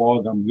good at the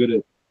blog. I'm good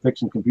at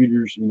fixing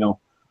computers. You know,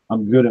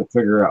 I'm good at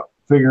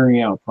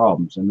figuring out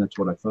problems, and that's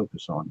what I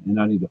focus on. And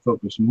I need to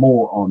focus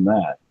more on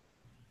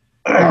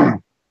that.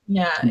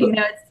 Yeah, you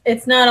know,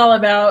 it's not all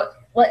about,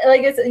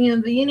 like it's, you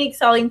know, the unique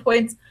selling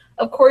points.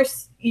 Of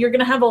course, you're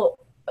gonna have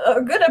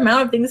a good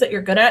amount of things that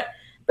you're good at,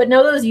 but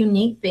know those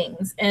unique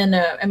things. And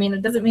I mean,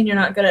 it doesn't mean you're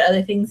not good at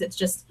other things. It's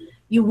just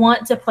you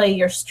want to play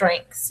your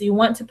strengths. You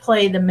want to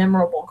play the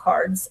memorable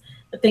cards,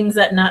 the things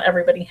that not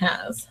everybody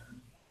has.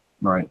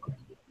 Right.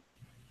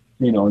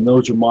 You know, and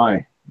those are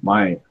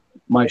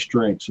my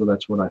strengths, so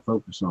that's what I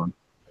focus on.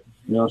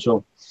 You know,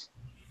 so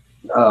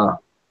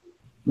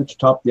let's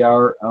top the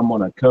hour. I'm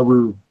going to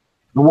cover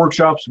the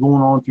workshops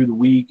going on through the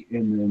week,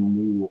 and then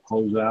we will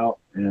close out.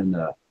 And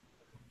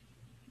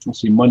let's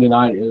see, Monday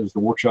night is the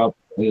workshop.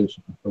 Yeah.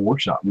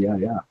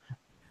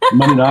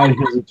 Monday night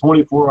is a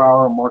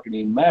 24-hour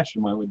marketing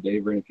mastermind with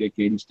Dave Renick,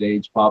 Katie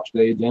Stage, Pop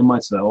Stage, and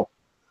myself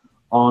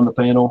on the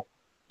panel.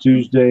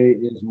 Tuesday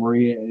is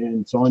Maria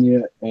and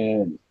Sonia,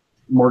 and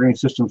marketing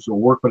systems will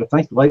work. But I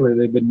think lately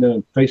they've been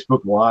doing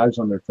Facebook Lives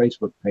on their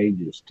Facebook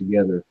pages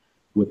together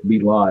with Be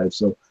Live.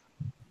 So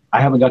I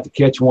haven't got to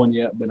catch one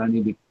yet, but I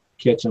need to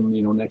catch them,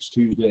 you know, next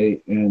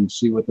Tuesday and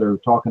see what they're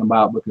talking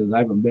about, because I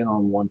haven't been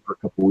on one for a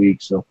couple of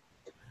weeks. So,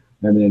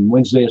 and then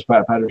Wednesday is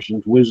Pat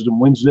Patterson's Wisdom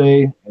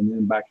Wednesday, and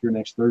then back here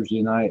next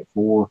Thursday night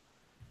for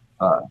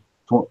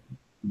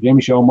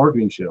Jamie Shaw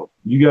Marketing Show.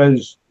 You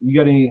guys, you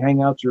got any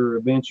hangouts or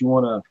events you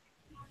want to,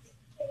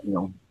 you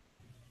know?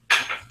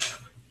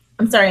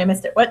 I'm sorry, I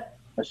missed it. What?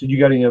 I said, you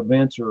got any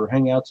events or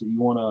hangouts that you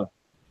want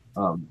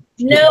to?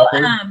 No,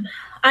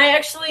 I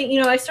actually,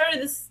 you know, I started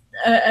this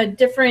a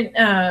different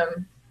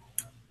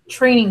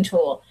training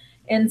tool,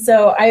 and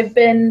so I've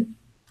been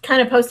kind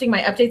of posting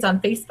my updates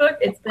on Facebook.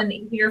 It's been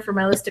easier for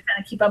my list to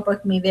kind of keep up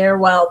with me there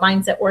while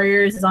Mindset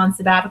Warriors is on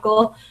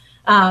sabbatical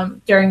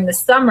during the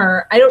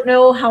summer. I don't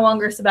know how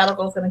long our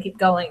sabbatical is going to keep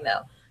going,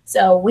 though.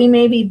 So we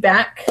may be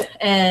back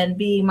and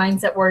be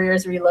Mindset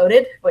Warriors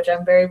Reloaded, which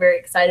I'm very, very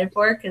excited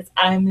for, because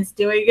I miss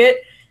doing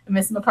it. I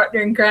miss my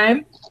partner in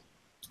crime.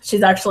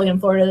 She's actually in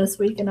Florida this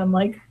week, and I'm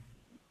like,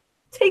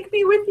 take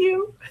me with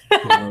you.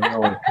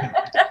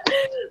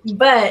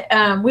 But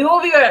we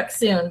will be back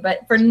soon.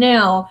 But for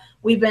now,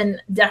 we've been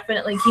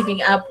definitely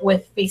keeping up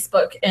with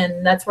Facebook,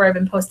 and that's where I've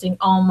been posting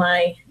all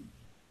my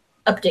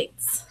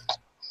updates.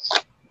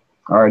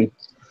 All righty.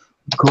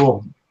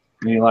 Cool.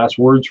 Any last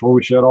words before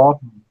we shut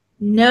off?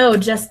 No,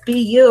 just be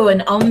you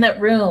and own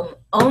that room.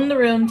 Own the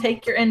room,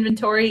 take your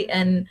inventory,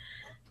 and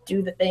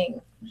do the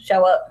thing.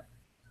 Show up.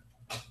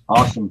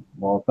 Awesome.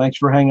 Well, thanks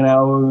for hanging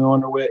out with me,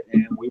 WonderWhit,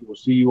 and we will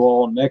see you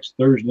all next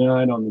Thursday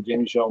night on the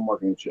Jamie Shaw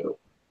Marketing Show.